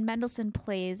 Ben Mendelsohn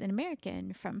plays an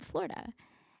American from Florida.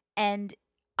 And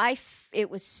it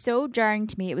was so jarring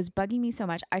to me. It was bugging me so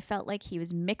much. I felt like he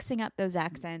was mixing up those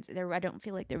accents. I don't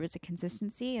feel like there was a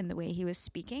consistency in the way he was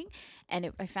speaking.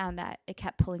 And I found that it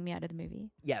kept pulling me out of the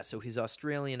movie. Yeah, so his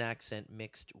Australian accent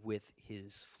mixed with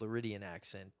his Floridian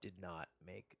accent did not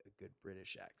make a good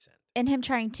British accent. And him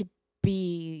trying to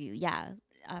be,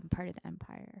 part of the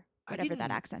Empire. Whatever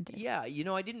that accent is. Yeah,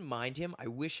 I didn't mind him. I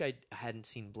wish I hadn't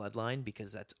seen Bloodline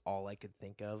because that's all I could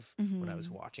think of when I was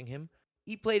watching him.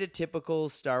 He played a typical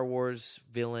Star Wars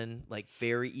villain, like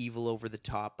very evil over the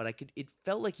top, but it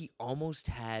felt like he almost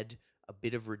had a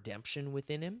bit of redemption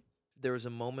within him. There was a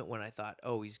moment when I thought,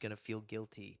 oh, he's going to feel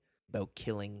guilty about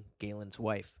killing Galen's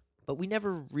wife. But we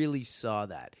never really saw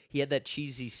that. He had that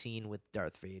cheesy scene with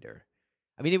Darth Vader.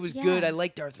 I mean, it was good. I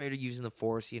like Darth Vader using the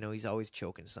Force. He's always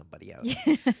choking somebody out.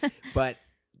 But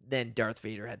then Darth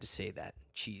Vader had to say that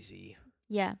cheesy,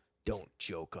 don't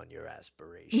joke on your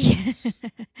aspirations.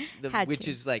 Which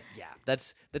is like,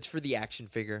 that's for the action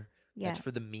figure. Yeah. That's for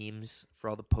the memes, for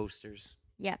all the posters.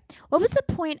 Yeah. What was the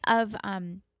point of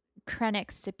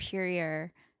Krennic's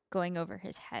superior going over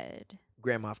his head?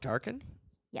 Grand Moff Tarkin?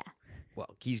 Yeah.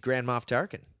 Well, he's Grand Moff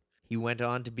Tarkin. He went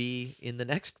on to be in the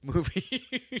next movie.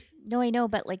 No, I know,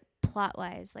 but like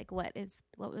plot-wise, like what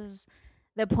was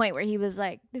the point where he was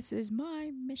like, "This is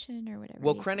my mission" or whatever?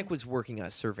 Well, Krennic was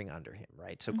serving under him,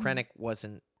 right? So Krennic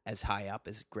wasn't as high up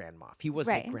as Grand Moff. He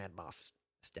wasn't at Grand Moff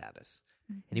status,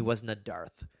 and he wasn't a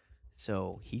Darth.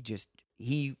 So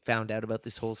he found out about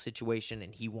this whole situation,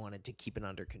 and he wanted to keep it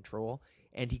under control,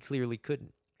 and he clearly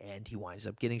couldn't. And he winds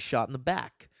up getting shot in the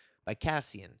back by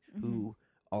Cassian, who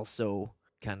also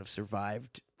kind of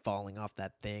survived falling off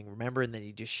that thing, remember? And then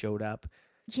he just showed up.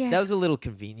 Yeah. That was a little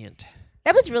convenient.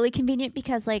 That was really convenient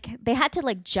because like they had to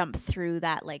like jump through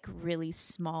that like really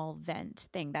small vent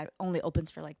thing that only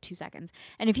opens for like 2 seconds.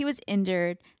 And if he was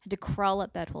injured, had to crawl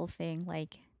up that whole thing,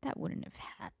 like that wouldn't have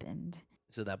happened.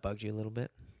 So that bugged you a little bit?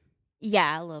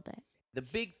 Yeah, a little bit. The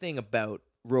big thing about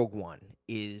Rogue One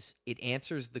is it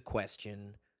answers the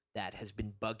question that has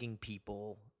been bugging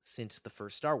people since the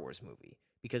first Star Wars movie.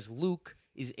 Because Luke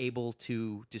is able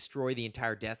to destroy the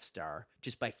entire Death Star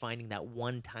just by finding that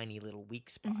one tiny little weak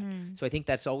spot. So I think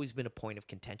that's always been a point of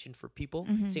contention for people,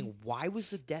 saying, why was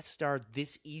the Death Star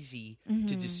this easy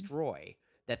to destroy?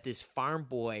 That this farm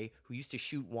boy who used to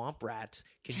shoot womp rats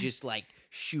can just like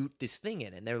shoot this thing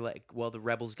in. And they're like, well, the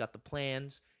rebels got the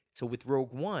plans. So with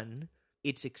Rogue One,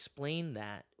 it's explained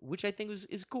that, which I think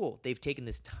is cool. They've taken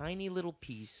this tiny little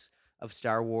piece of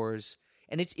Star Wars,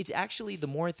 and it's actually, the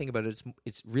more I think about it,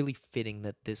 it's really fitting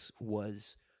that this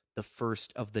was the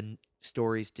first of the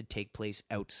stories to take place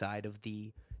outside of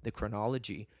the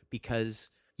chronology, because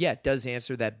yeah, it does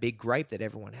answer that big gripe that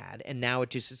everyone had. And now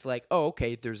it's like, oh,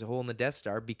 okay, there's a hole in the Death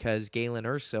Star because Galen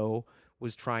Erso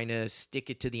was trying to stick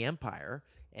it to the Empire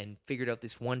and figured out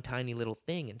this one tiny little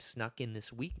thing and snuck in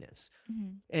this weakness.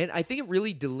 And I think it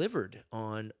really delivered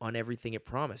on everything it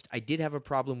promised. I did have a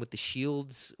problem with the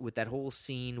shields, with that whole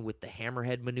scene with the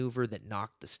Hammerhead maneuver that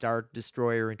knocked the Star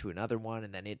Destroyer into another one,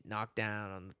 and then it knocked down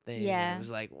on the thing. Yeah. And it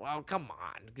was like, well, come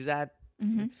on, because that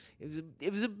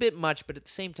it was a bit much, but at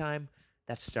the same time,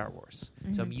 that's Star Wars.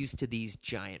 So I'm used to these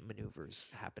giant maneuvers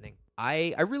happening.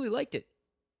 I really liked it.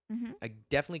 I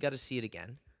definitely got to see it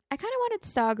again. I kind of wanted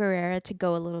Saw Gerrera to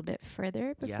go a little bit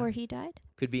further before he died.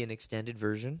 Could be an extended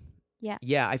version. Yeah.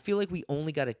 Yeah, I feel like we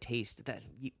only got a taste. That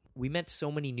we met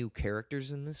so many new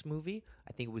characters in this movie.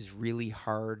 I think it was really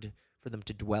hard for them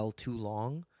to dwell too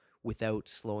long without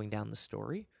slowing down the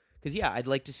story. Because, yeah, I'd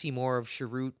like to see more of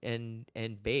Chirrut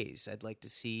and Baze. I'd like to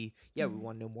see, we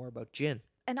want to know more about Jyn.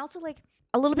 And also, like,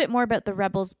 a little bit more about the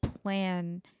rebels'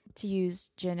 plan to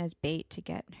use Jyn as bait to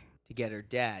get her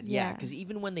dad. Yeah, because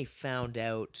even when they found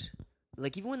out,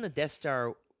 like, even when the Death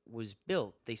Star was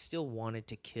built, they still wanted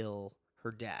to kill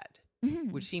her dad,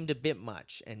 which seemed a bit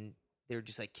much, and they were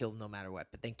just, like, killed no matter what.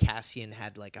 But then Cassian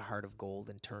had, like, a heart of gold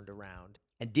and turned around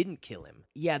and didn't kill him.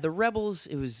 Yeah, the rebels,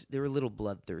 they were a little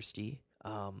bloodthirsty.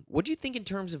 What do you think in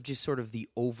terms of just sort of the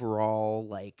overall,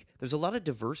 like, there's a lot of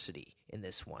diversity in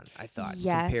this one, I thought,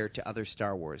 compared to other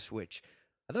Star Wars, which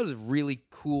I thought was a really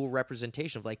cool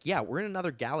representation of, like, yeah, we're in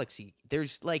another galaxy.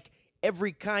 There's, like,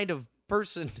 every kind of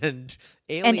person and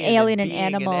alien and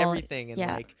animal and everything. And,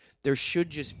 like, there should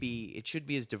just be, it should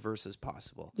be as diverse as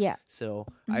possible. Yeah. So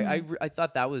I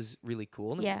thought that was really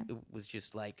cool. And it was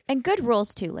just, like... And good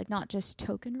roles, too. Like, not just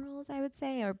token roles, I would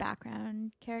say, or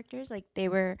background characters. Like, they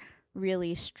were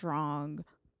really strong,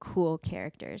 cool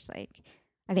characters. Like,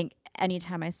 I think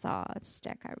anytime I saw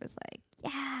Stick, I was like,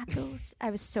 yeah, those.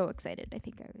 I was so excited. I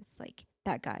think I was like,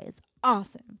 that guy is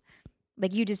awesome.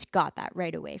 Like, you just got that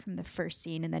right away from the first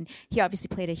scene. And then he obviously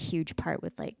played a huge part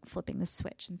with, like, flipping the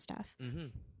switch and stuff.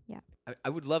 Yeah. I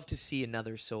would love to see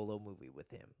another solo movie with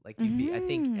him. Like,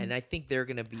 I think they're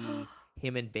going to be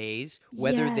him and Baze.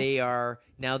 Whether they are,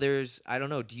 now there's, I don't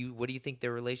know, what do you think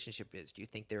their relationship is? Do you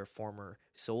think they're former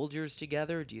soldiers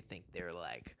together? Do you think they're,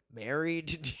 like, married?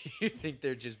 Do you think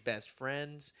they're just best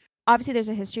friends? Obviously, there's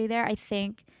a history there. I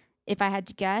think, if I had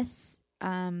to guess,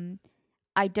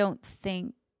 I don't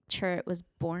think Chirrut was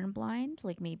born blind.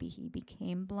 Like, maybe he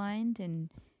became blind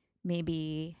and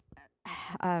maybe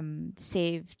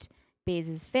saved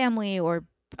Baze's family, or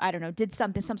I don't know, did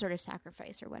some sort of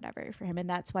sacrifice or whatever for him. And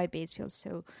that's why Baze feels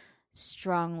so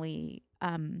strongly,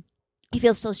 he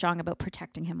feels so strong about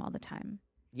protecting him all the time.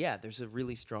 Yeah, there's a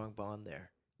really strong bond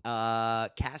there.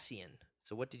 Cassian.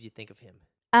 So what did you think of him?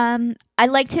 I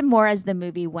liked him more as the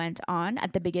movie went on.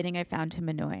 At the beginning, I found him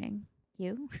annoying.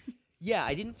 You? Yeah,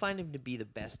 I didn't find him to be the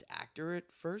best actor at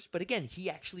first, but again, he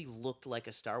actually looked like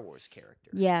a Star Wars character.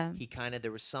 Yeah. He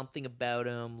there was something about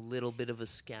him, little bit of a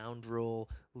scoundrel,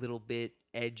 little bit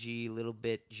edgy, little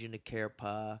bit je ne care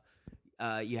pas.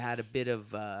 You had a bit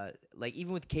of, like,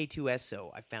 even with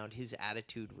K2SO, I found his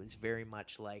attitude was very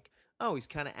much like, oh, he's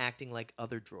kind of acting like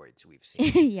other droids we've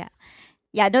seen. Yeah.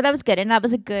 Yeah, no, that was good. And that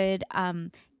was a good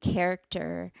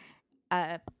character,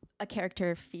 a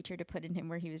character feature to put in him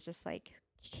where he was just like,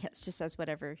 just says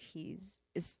whatever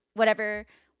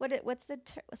what's the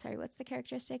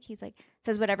characteristic? He's like,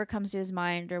 says whatever comes to his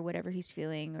mind or whatever he's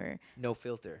feeling, or no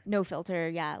filter.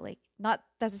 Yeah, like, not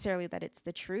necessarily that it's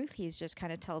the truth. He's just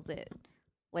kind of tells it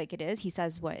like it is. He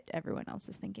says what everyone else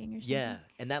is thinking or something. Yeah,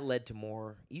 and that led to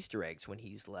more Easter eggs when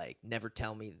he's like, never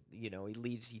tell me,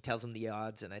 he tells him the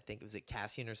odds, and I think it was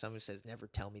Cassian or someone who says, never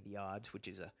tell me the odds, which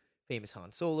is a famous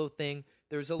Han Solo thing.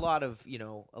 There's a lot of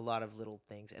little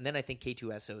things. And then I think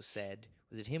K2SO said,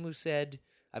 was it him who said,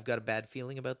 I've got a bad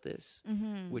feeling about this,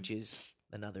 which is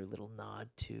another little nod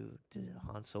to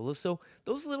Han Solo. So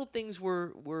those little things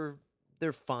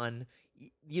they're fun.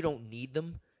 You don't need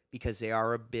them because they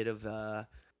are a bit of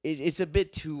it's a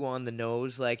bit too on the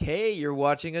nose. Like, hey, you're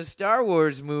watching a Star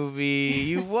Wars movie.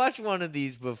 You've watched one of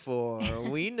these before.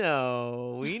 We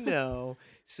know.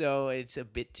 So it's a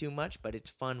bit too much, but it's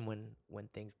fun when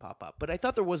things pop up. But I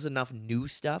thought there was enough new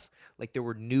stuff. Like there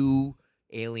were new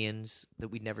aliens that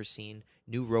we'd never seen,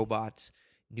 new robots,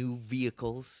 new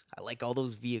vehicles. I like all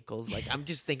those vehicles. Like I'm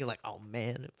just thinking like, oh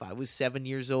man, if I was 7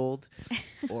 years old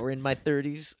or in my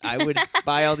 30s, I would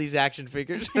buy all these action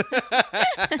figures.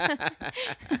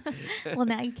 Well,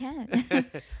 now you can.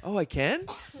 Oh, I can?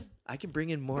 I can bring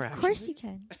in more Of action. course you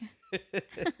can.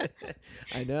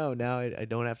 I know. Now I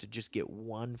don't have to just get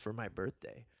one for my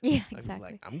birthday. Yeah, I'm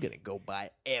exactly. I'm going to go buy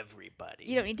everybody.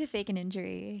 You don't need to fake an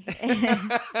injury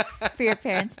for your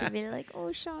parents to be like,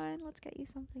 "Oh, Sean, let's get you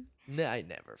something." No, I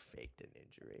never faked an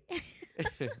injury.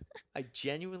 I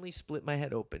genuinely split my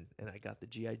head open, and I got the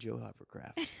G.I. Joe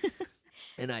hovercraft.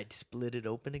 And I split it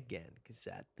open again because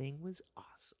that thing was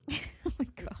awesome. Oh my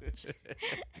gosh.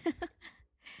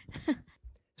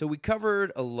 So we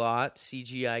covered a lot.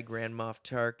 CGI Grand Moff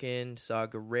Tarkin, Saw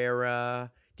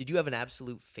Gerrera. Did you have an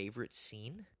absolute favorite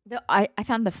scene? I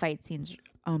found the fight scenes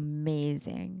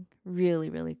amazing.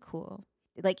 Really, really cool.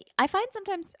 Like, I find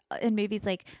sometimes in movies,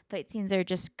 like, fight scenes are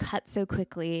just cut so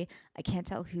quickly. I can't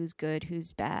tell who's good,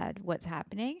 who's bad, what's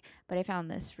happening. But I found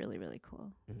this really, really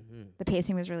cool. Mm-hmm. The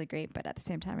pacing was really great, but at the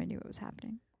same time, I knew what was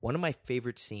happening. One of my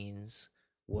favorite scenes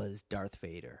was Darth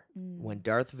Vader. Mm. When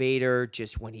Darth Vader,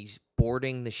 when he's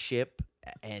boarding the ship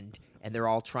and they're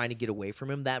all trying to get away from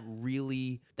him, that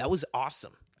was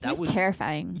awesome. That was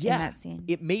terrifying in that scene.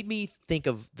 It made me think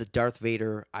of the Darth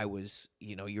Vader I was,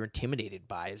 you're intimidated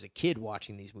by as a kid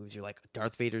watching these movies. You're like,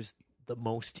 Darth Vader's the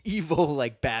most evil,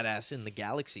 like, badass in the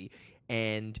galaxy.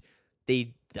 And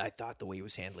I thought the way he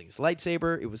was handling his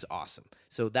lightsaber, it was awesome.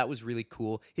 So that was really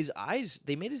cool. His eyes,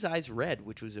 they made his eyes red,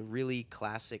 which was a really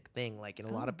classic thing. Like in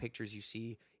a lot of pictures, you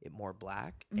see it more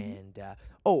black.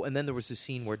 Mm-hmm. And then there was a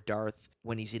scene where Darth,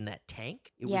 when he's in that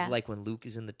tank, it was like when Luke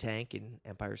is in the tank in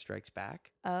Empire Strikes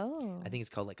Back. Oh. I think it's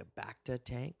called like a Bacta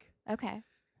tank. Okay.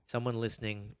 Someone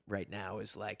listening right now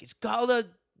is like, it's called a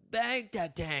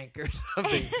Bacta tank or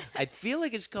something. I feel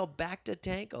like it's called Bacta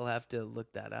tank. I'll have to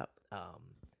look that up.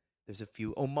 There's a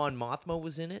few. Mon Mothma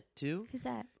was in it too. Who's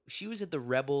that? She was at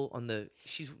the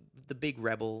she's the big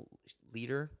rebel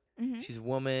leader. Mm-hmm. She's a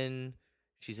woman.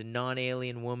 She's a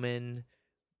non-alien woman.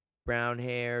 Brown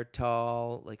hair,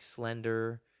 tall, like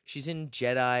slender. She's in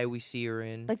Jedi. We see her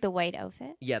in. Like the white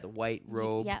outfit? Yeah, the white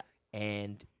robe. Yeah.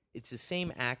 And it's the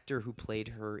same actor who played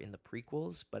her in the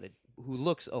prequels, but who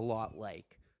looks a lot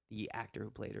like the actor who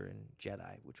played her in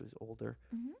Jedi, which was older.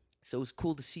 Mm-hmm. So it was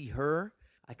cool to see her.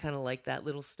 I kind of like that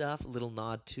little stuff. A little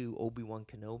nod to Obi-Wan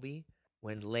Kenobi.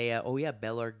 When Leia,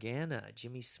 Bell Organa,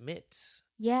 Jimmy Smits.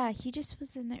 Yeah, he just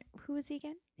was in there. Who was he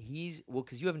again?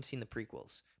 Because you haven't seen the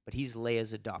prequels, but he's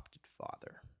Leia's adopted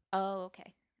father. Oh,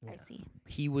 okay. Yeah. I see.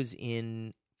 He was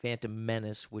in Phantom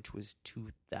Menace, which was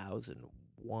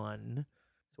 2001.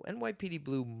 So NYPD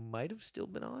Blue might have still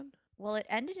been on. Well, it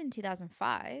ended in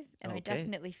 2005, and I Okay.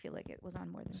 definitely feel like it was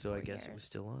on more than 4 So I years. guess it was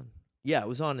still on. Yeah, it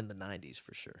was on in the 90s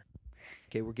for sure.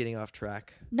 Okay, we're getting off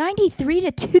track. 93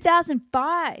 to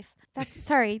 2005. That's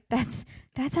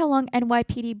how long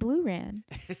NYPD Blue ran.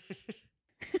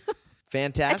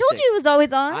 Fantastic. I told you it was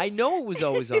always on. I know it was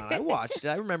always on. I watched it.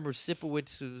 I remember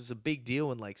Sipowicz. It was a big deal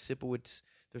when, like, Sipowicz,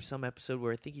 there's some episode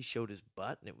where I think he showed his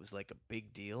butt, and it was like a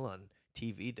big deal on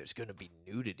TV. There's going to be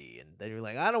nudity. And they were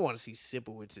like, I don't want to see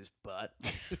Sipowicz's butt.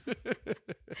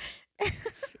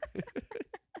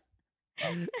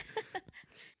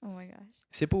 Oh my gosh.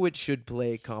 Sipowicz should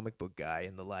play comic book guy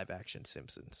in the live-action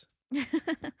Simpsons.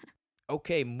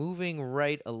 Okay, moving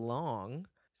right along.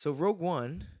 So Rogue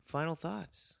One, final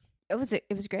thoughts. It was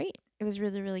great. It was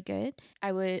really, really good.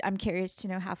 I'm curious to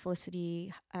know how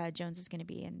Felicity Jones is going to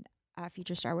be in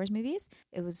future Star Wars movies.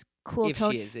 It was cool. If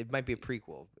she is, it might be a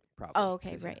prequel, probably. Oh,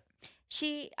 okay, right.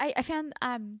 I found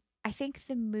I think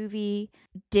the movie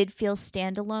did feel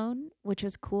standalone, which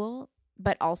was cool,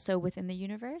 but also within the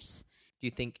universe. Do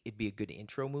you think it'd be a good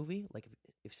intro movie? Like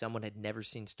if someone had never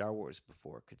seen Star Wars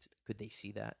before, could they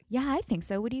see that? Yeah, I think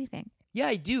so. What do you think? Yeah,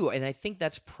 I do. And I think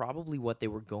that's probably what they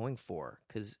were going for.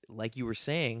 Because like you were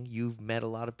saying, you've met a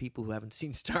lot of people who haven't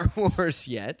seen Star Wars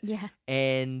yet. Yeah.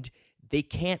 And they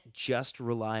can't just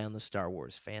rely on the Star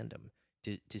Wars fandom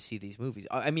to see these movies.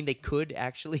 I mean, they could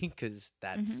actually, because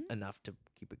that's enough to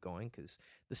keep it going, because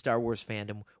the Star Wars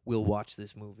fandom will watch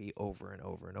this movie over and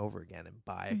over and over again and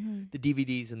buy the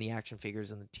DVDs and the action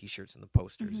figures and the T-shirts and the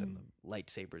posters and the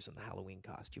lightsabers and the Halloween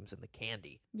costumes and the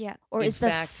candy. Yeah. Or In is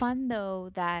fact- the fun,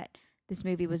 though, that this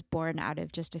movie was born out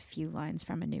of just a few lines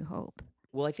from A New Hope?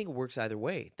 Well, I think it works either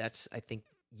way. I think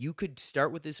you could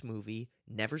start with this movie,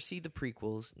 never see the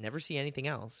prequels, never see anything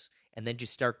else, and then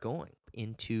just start going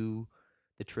into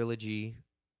the trilogy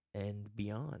and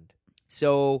beyond.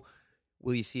 So,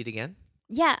 will you see it again?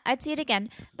 Yeah, I'd see it again,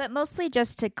 but mostly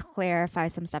just to clarify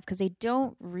some stuff because they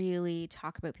don't really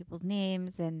talk about people's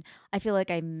names, and I feel like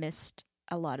I missed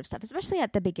a lot of stuff, especially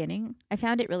at the beginning. I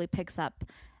found it really picks up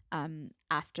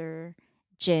after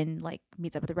Jin like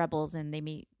meets up with the rebels and they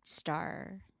meet Saw.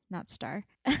 I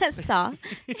have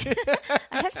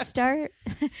Star.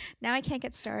 Now I can't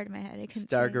get Star in my head. I couldn't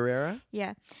Star say. Guerrera?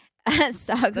 Yeah,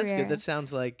 Saw Gerrera. That's good. That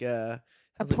sounds like a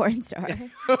porn star.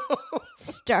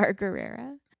 Star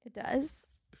Guerrera. It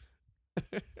does.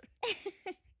 You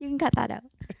can cut that out.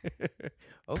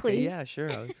 Okay, Please. yeah, sure.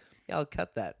 I'll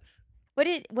cut that.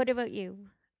 What about you?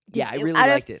 I really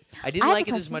liked it. I didn't like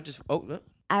it as much as...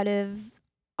 Out of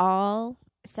all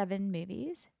 7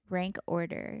 movies, rank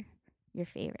order your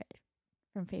favorite.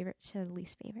 From favorite to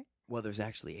least favorite. Well, there's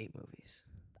actually 8 movies.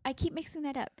 I keep mixing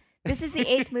that up. This is the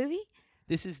 8th movie?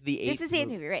 This is the 8th This is the 8th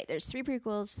movie, right. There's 3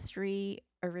 prequels, 3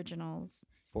 originals,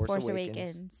 Force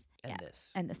Awakens, and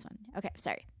this. And this one. Okay,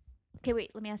 sorry. Okay,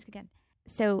 wait, let me ask again.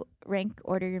 So, rank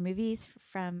order your movies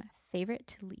from favorite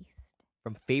to least.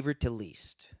 From favorite to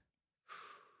least.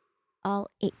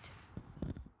 All 8.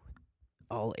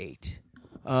 All 8.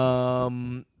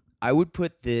 I would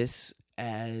put this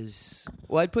as...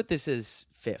 Well, I'd put this as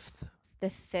 5th.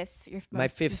 The 5th? My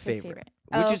fifth favorite.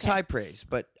 Which is high praise,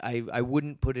 but I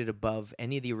wouldn't put it above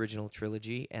any of the original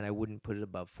trilogy, and I wouldn't put it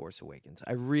above Force Awakens.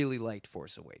 I really liked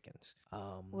Force Awakens.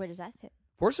 Where does that fit?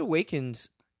 Force Awakens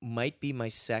might be my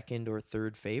 2nd or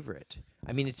 3rd favorite.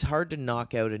 I mean, it's hard to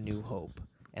knock out A New Hope,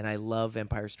 and I love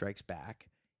Empire Strikes Back,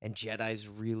 and Jedi's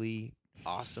really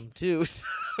awesome too.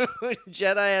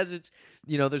 Jedi has its,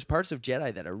 there's parts of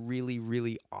Jedi that are really,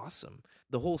 really awesome.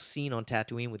 The whole scene on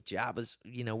Tatooine with Jabba's,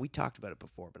 we talked about it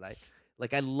before, but I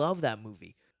love that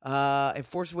movie. And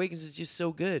Force Awakens is just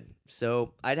so good.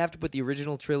 So I'd have to put the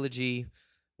original trilogy,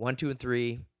 1, 2, and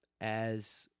 3,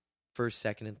 as first,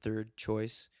 second, and third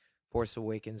choice. Force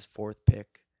Awakens, 4th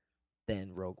pick.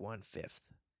 Then Rogue One, 5th.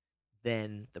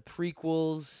 Then the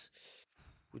prequels.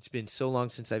 It's been so long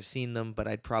since I've seen them, but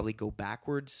I'd probably go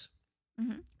backwards.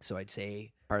 Mm-hmm. So I'd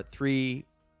say part 3,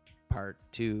 part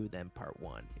 2, then part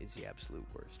 1 is the absolute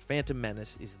worst. Phantom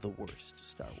Menace is the worst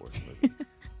Star Wars movie.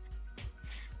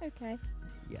 Okay.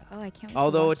 Yeah. Oh, I can't wait.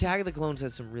 Although Attack of the Clones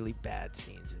has some really bad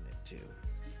scenes in it too.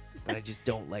 But I just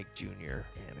don't like Junior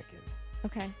Anakin.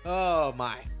 Okay. Oh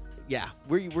my. Yeah,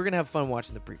 we're gonna have fun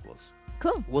watching the prequels.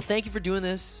 Cool. Well, thank you for doing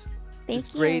this. Thank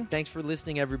it's you. great. Thanks for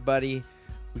listening, everybody.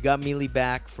 We got Mealy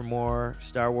back for more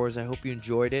Star Wars. I hope you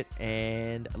enjoyed it,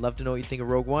 and I'd love to know what you think of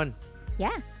Rogue One.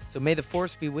 Yeah. So may the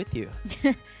Force be with you.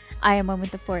 I am one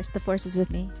with the Force. The Force is with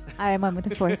me. I am one with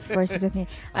the Force. The Force is with me.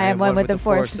 I am one with the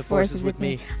Force. The Force is with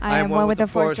me. I am one with the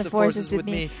Force. The Force is with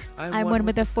me. I am one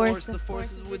with the Force. The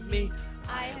Force is with me.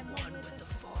 I am one with the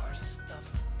Force.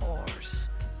 The Force is.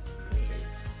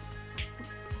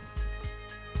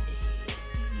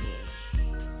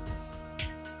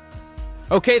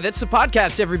 Okay, that's the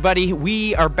podcast, everybody.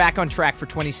 We are back on track for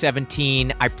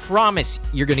 2017. I promise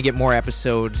you're going to get more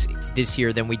episodes this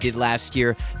year than we did last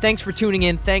year. Thanks for tuning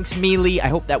in. Thanks, Mealy. I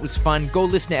hope that was fun. Go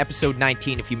listen to episode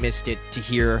 19 if you missed it to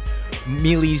hear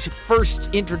Mealy's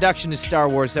first introduction to Star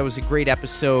Wars. That was a great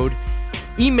episode.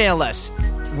 Email us,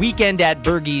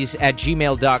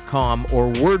 weekend@burgies@gmail.com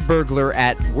or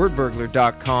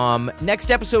wordburglar@wordburglar.com.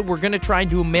 Next episode, we're going to try and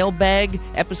do a mailbag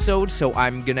episode, so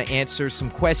I'm going to answer some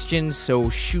questions, so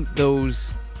shoot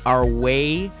those our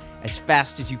way as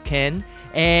fast as you can.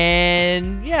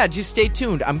 And yeah, just stay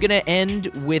tuned. I'm going to end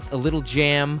with a little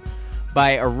jam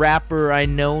by a rapper I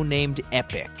know named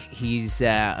Epic. He's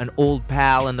an old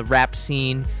pal in the rap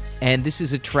scene. And this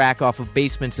is a track off of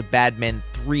Basements of Bad Men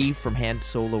 3 from Han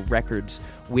Solo Records,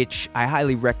 which I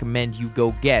highly recommend you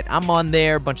go get. I'm on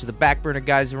there. A bunch of the Backburner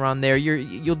guys are on there.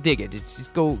 You'll dig it.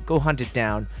 Just go hunt it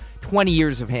down. 20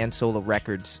 years of Han Solo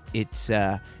Records. It's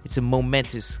a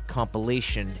momentous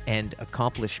compilation and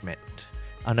accomplishment.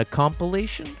 An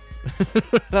compilation?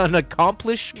 An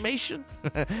accomplishment?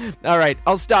 All right,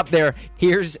 I'll stop there.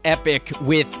 Here's Epic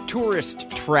with Tourist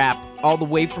Trap all the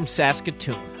way from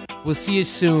Saskatoon. We'll see you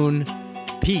soon.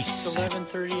 Peace. It's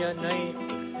 11:30 at night,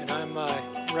 and I'm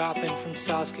rapping from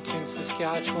Saskatoon,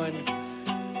 Saskatchewan,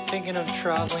 thinking of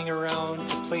traveling around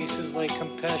to places like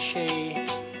Campeche,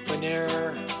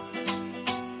 Bonaire,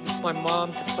 with my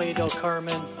mom to Playa del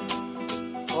Carmen,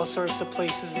 all sorts of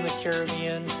places in the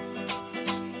Caribbean.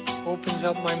 Opens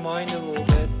up my mind a little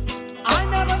bit. I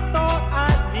never thought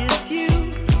I'd miss you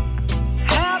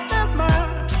half as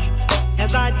much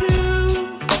as I do.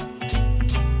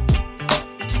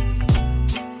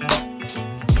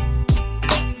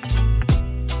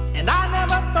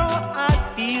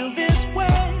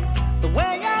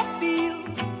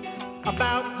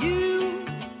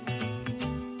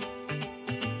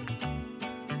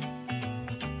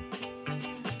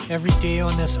 every day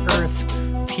on this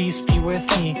earth. Peace be with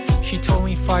me. She told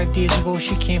me 5 days ago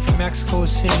she came from Mexico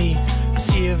City,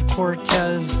 Sea of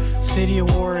Cortez, City of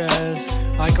Juarez.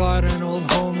 I got an old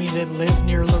homie that lived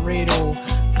near Laredo.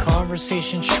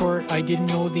 Conversation short, I didn't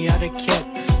know the etiquette.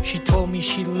 She told me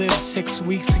she lived 6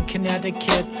 weeks in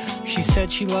Connecticut. She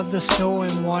said she loved the snow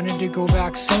and wanted to go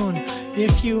back soon.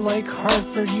 If you like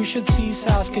Hartford, you should see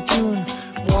Saskatoon.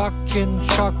 Walking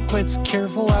chocolates,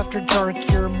 careful after dark.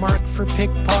 You're marked for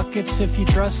pickpockets if you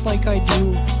dress like I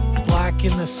do. Black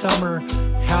in the summer,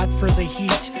 hat for the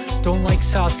heat. Don't like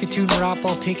Saskatoon rap,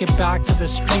 I'll take it back to the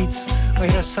streets. I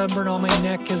got a sunburn on my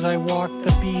neck as I walk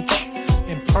the beach,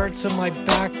 and parts of my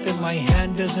back that my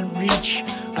hand doesn't reach.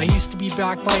 I used to be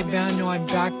backed by a band, now I'm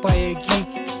backed by a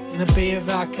geek. In the Bay of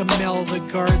Acamel, the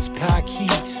guards pack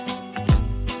heat.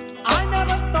 I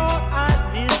never thought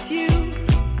I'd miss you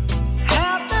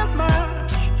half as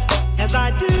much as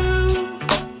I do.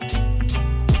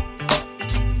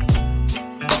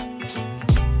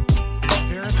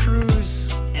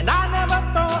 Veracruz, and I never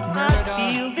thought Merida,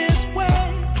 I'd feel this way,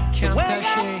 the way I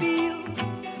Campeche,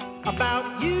 feel about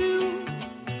you.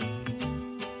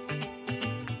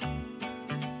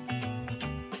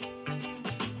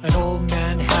 an old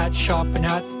man hat shopping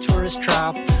at the tourist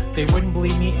trap. They wouldn't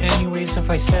believe me anyways if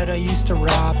I said I used to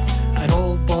rap. An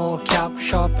old ball cap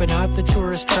shopping at the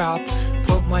tourist trap.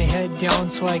 Put my head down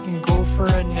so I can go for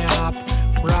a nap.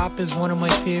 Rap is one of my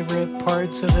favorite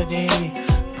parts of the day.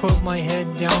 Put my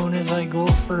head down as I go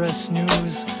for a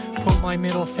snooze. Put my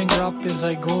middle finger up as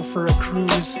I go for a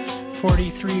cruise.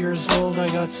 43 years old, I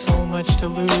got so much to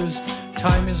lose.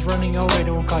 Time is running out, I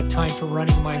don't got time for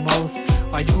running my mouth.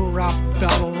 I do a rap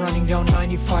battle running down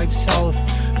 95 South.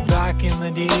 Back in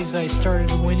the days I started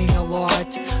winning a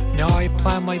lot. Now I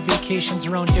plan my vacations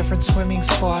around different swimming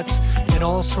spots and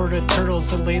all sort of turtles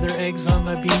that lay their eggs on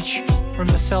the beach. From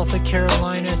the south of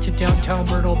Carolina to downtown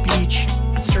Myrtle Beach.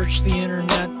 Search the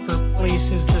internet for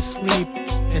places to sleep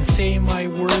and say my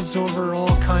words over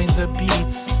all kinds of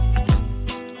beats.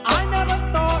 I never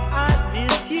thought I'd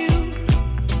miss you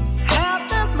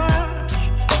half as much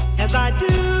as I do.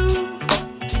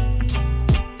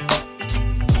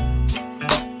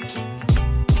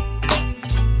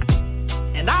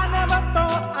 And I never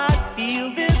thought I'd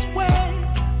feel this way,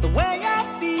 the way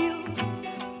I feel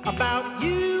about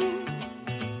you.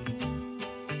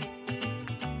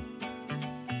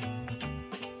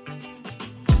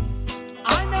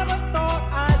 I never thought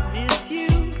I'd miss you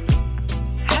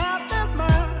half as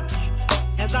much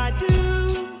as I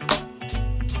do.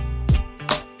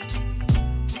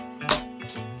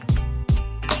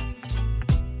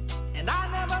 And I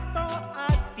never thought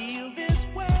I'd feel this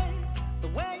way, the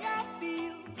way I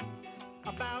feel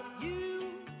about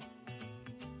you.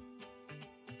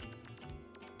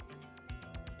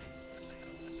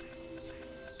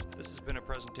 This has been a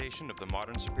presentation of the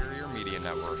Modern Superior Media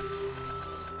Network.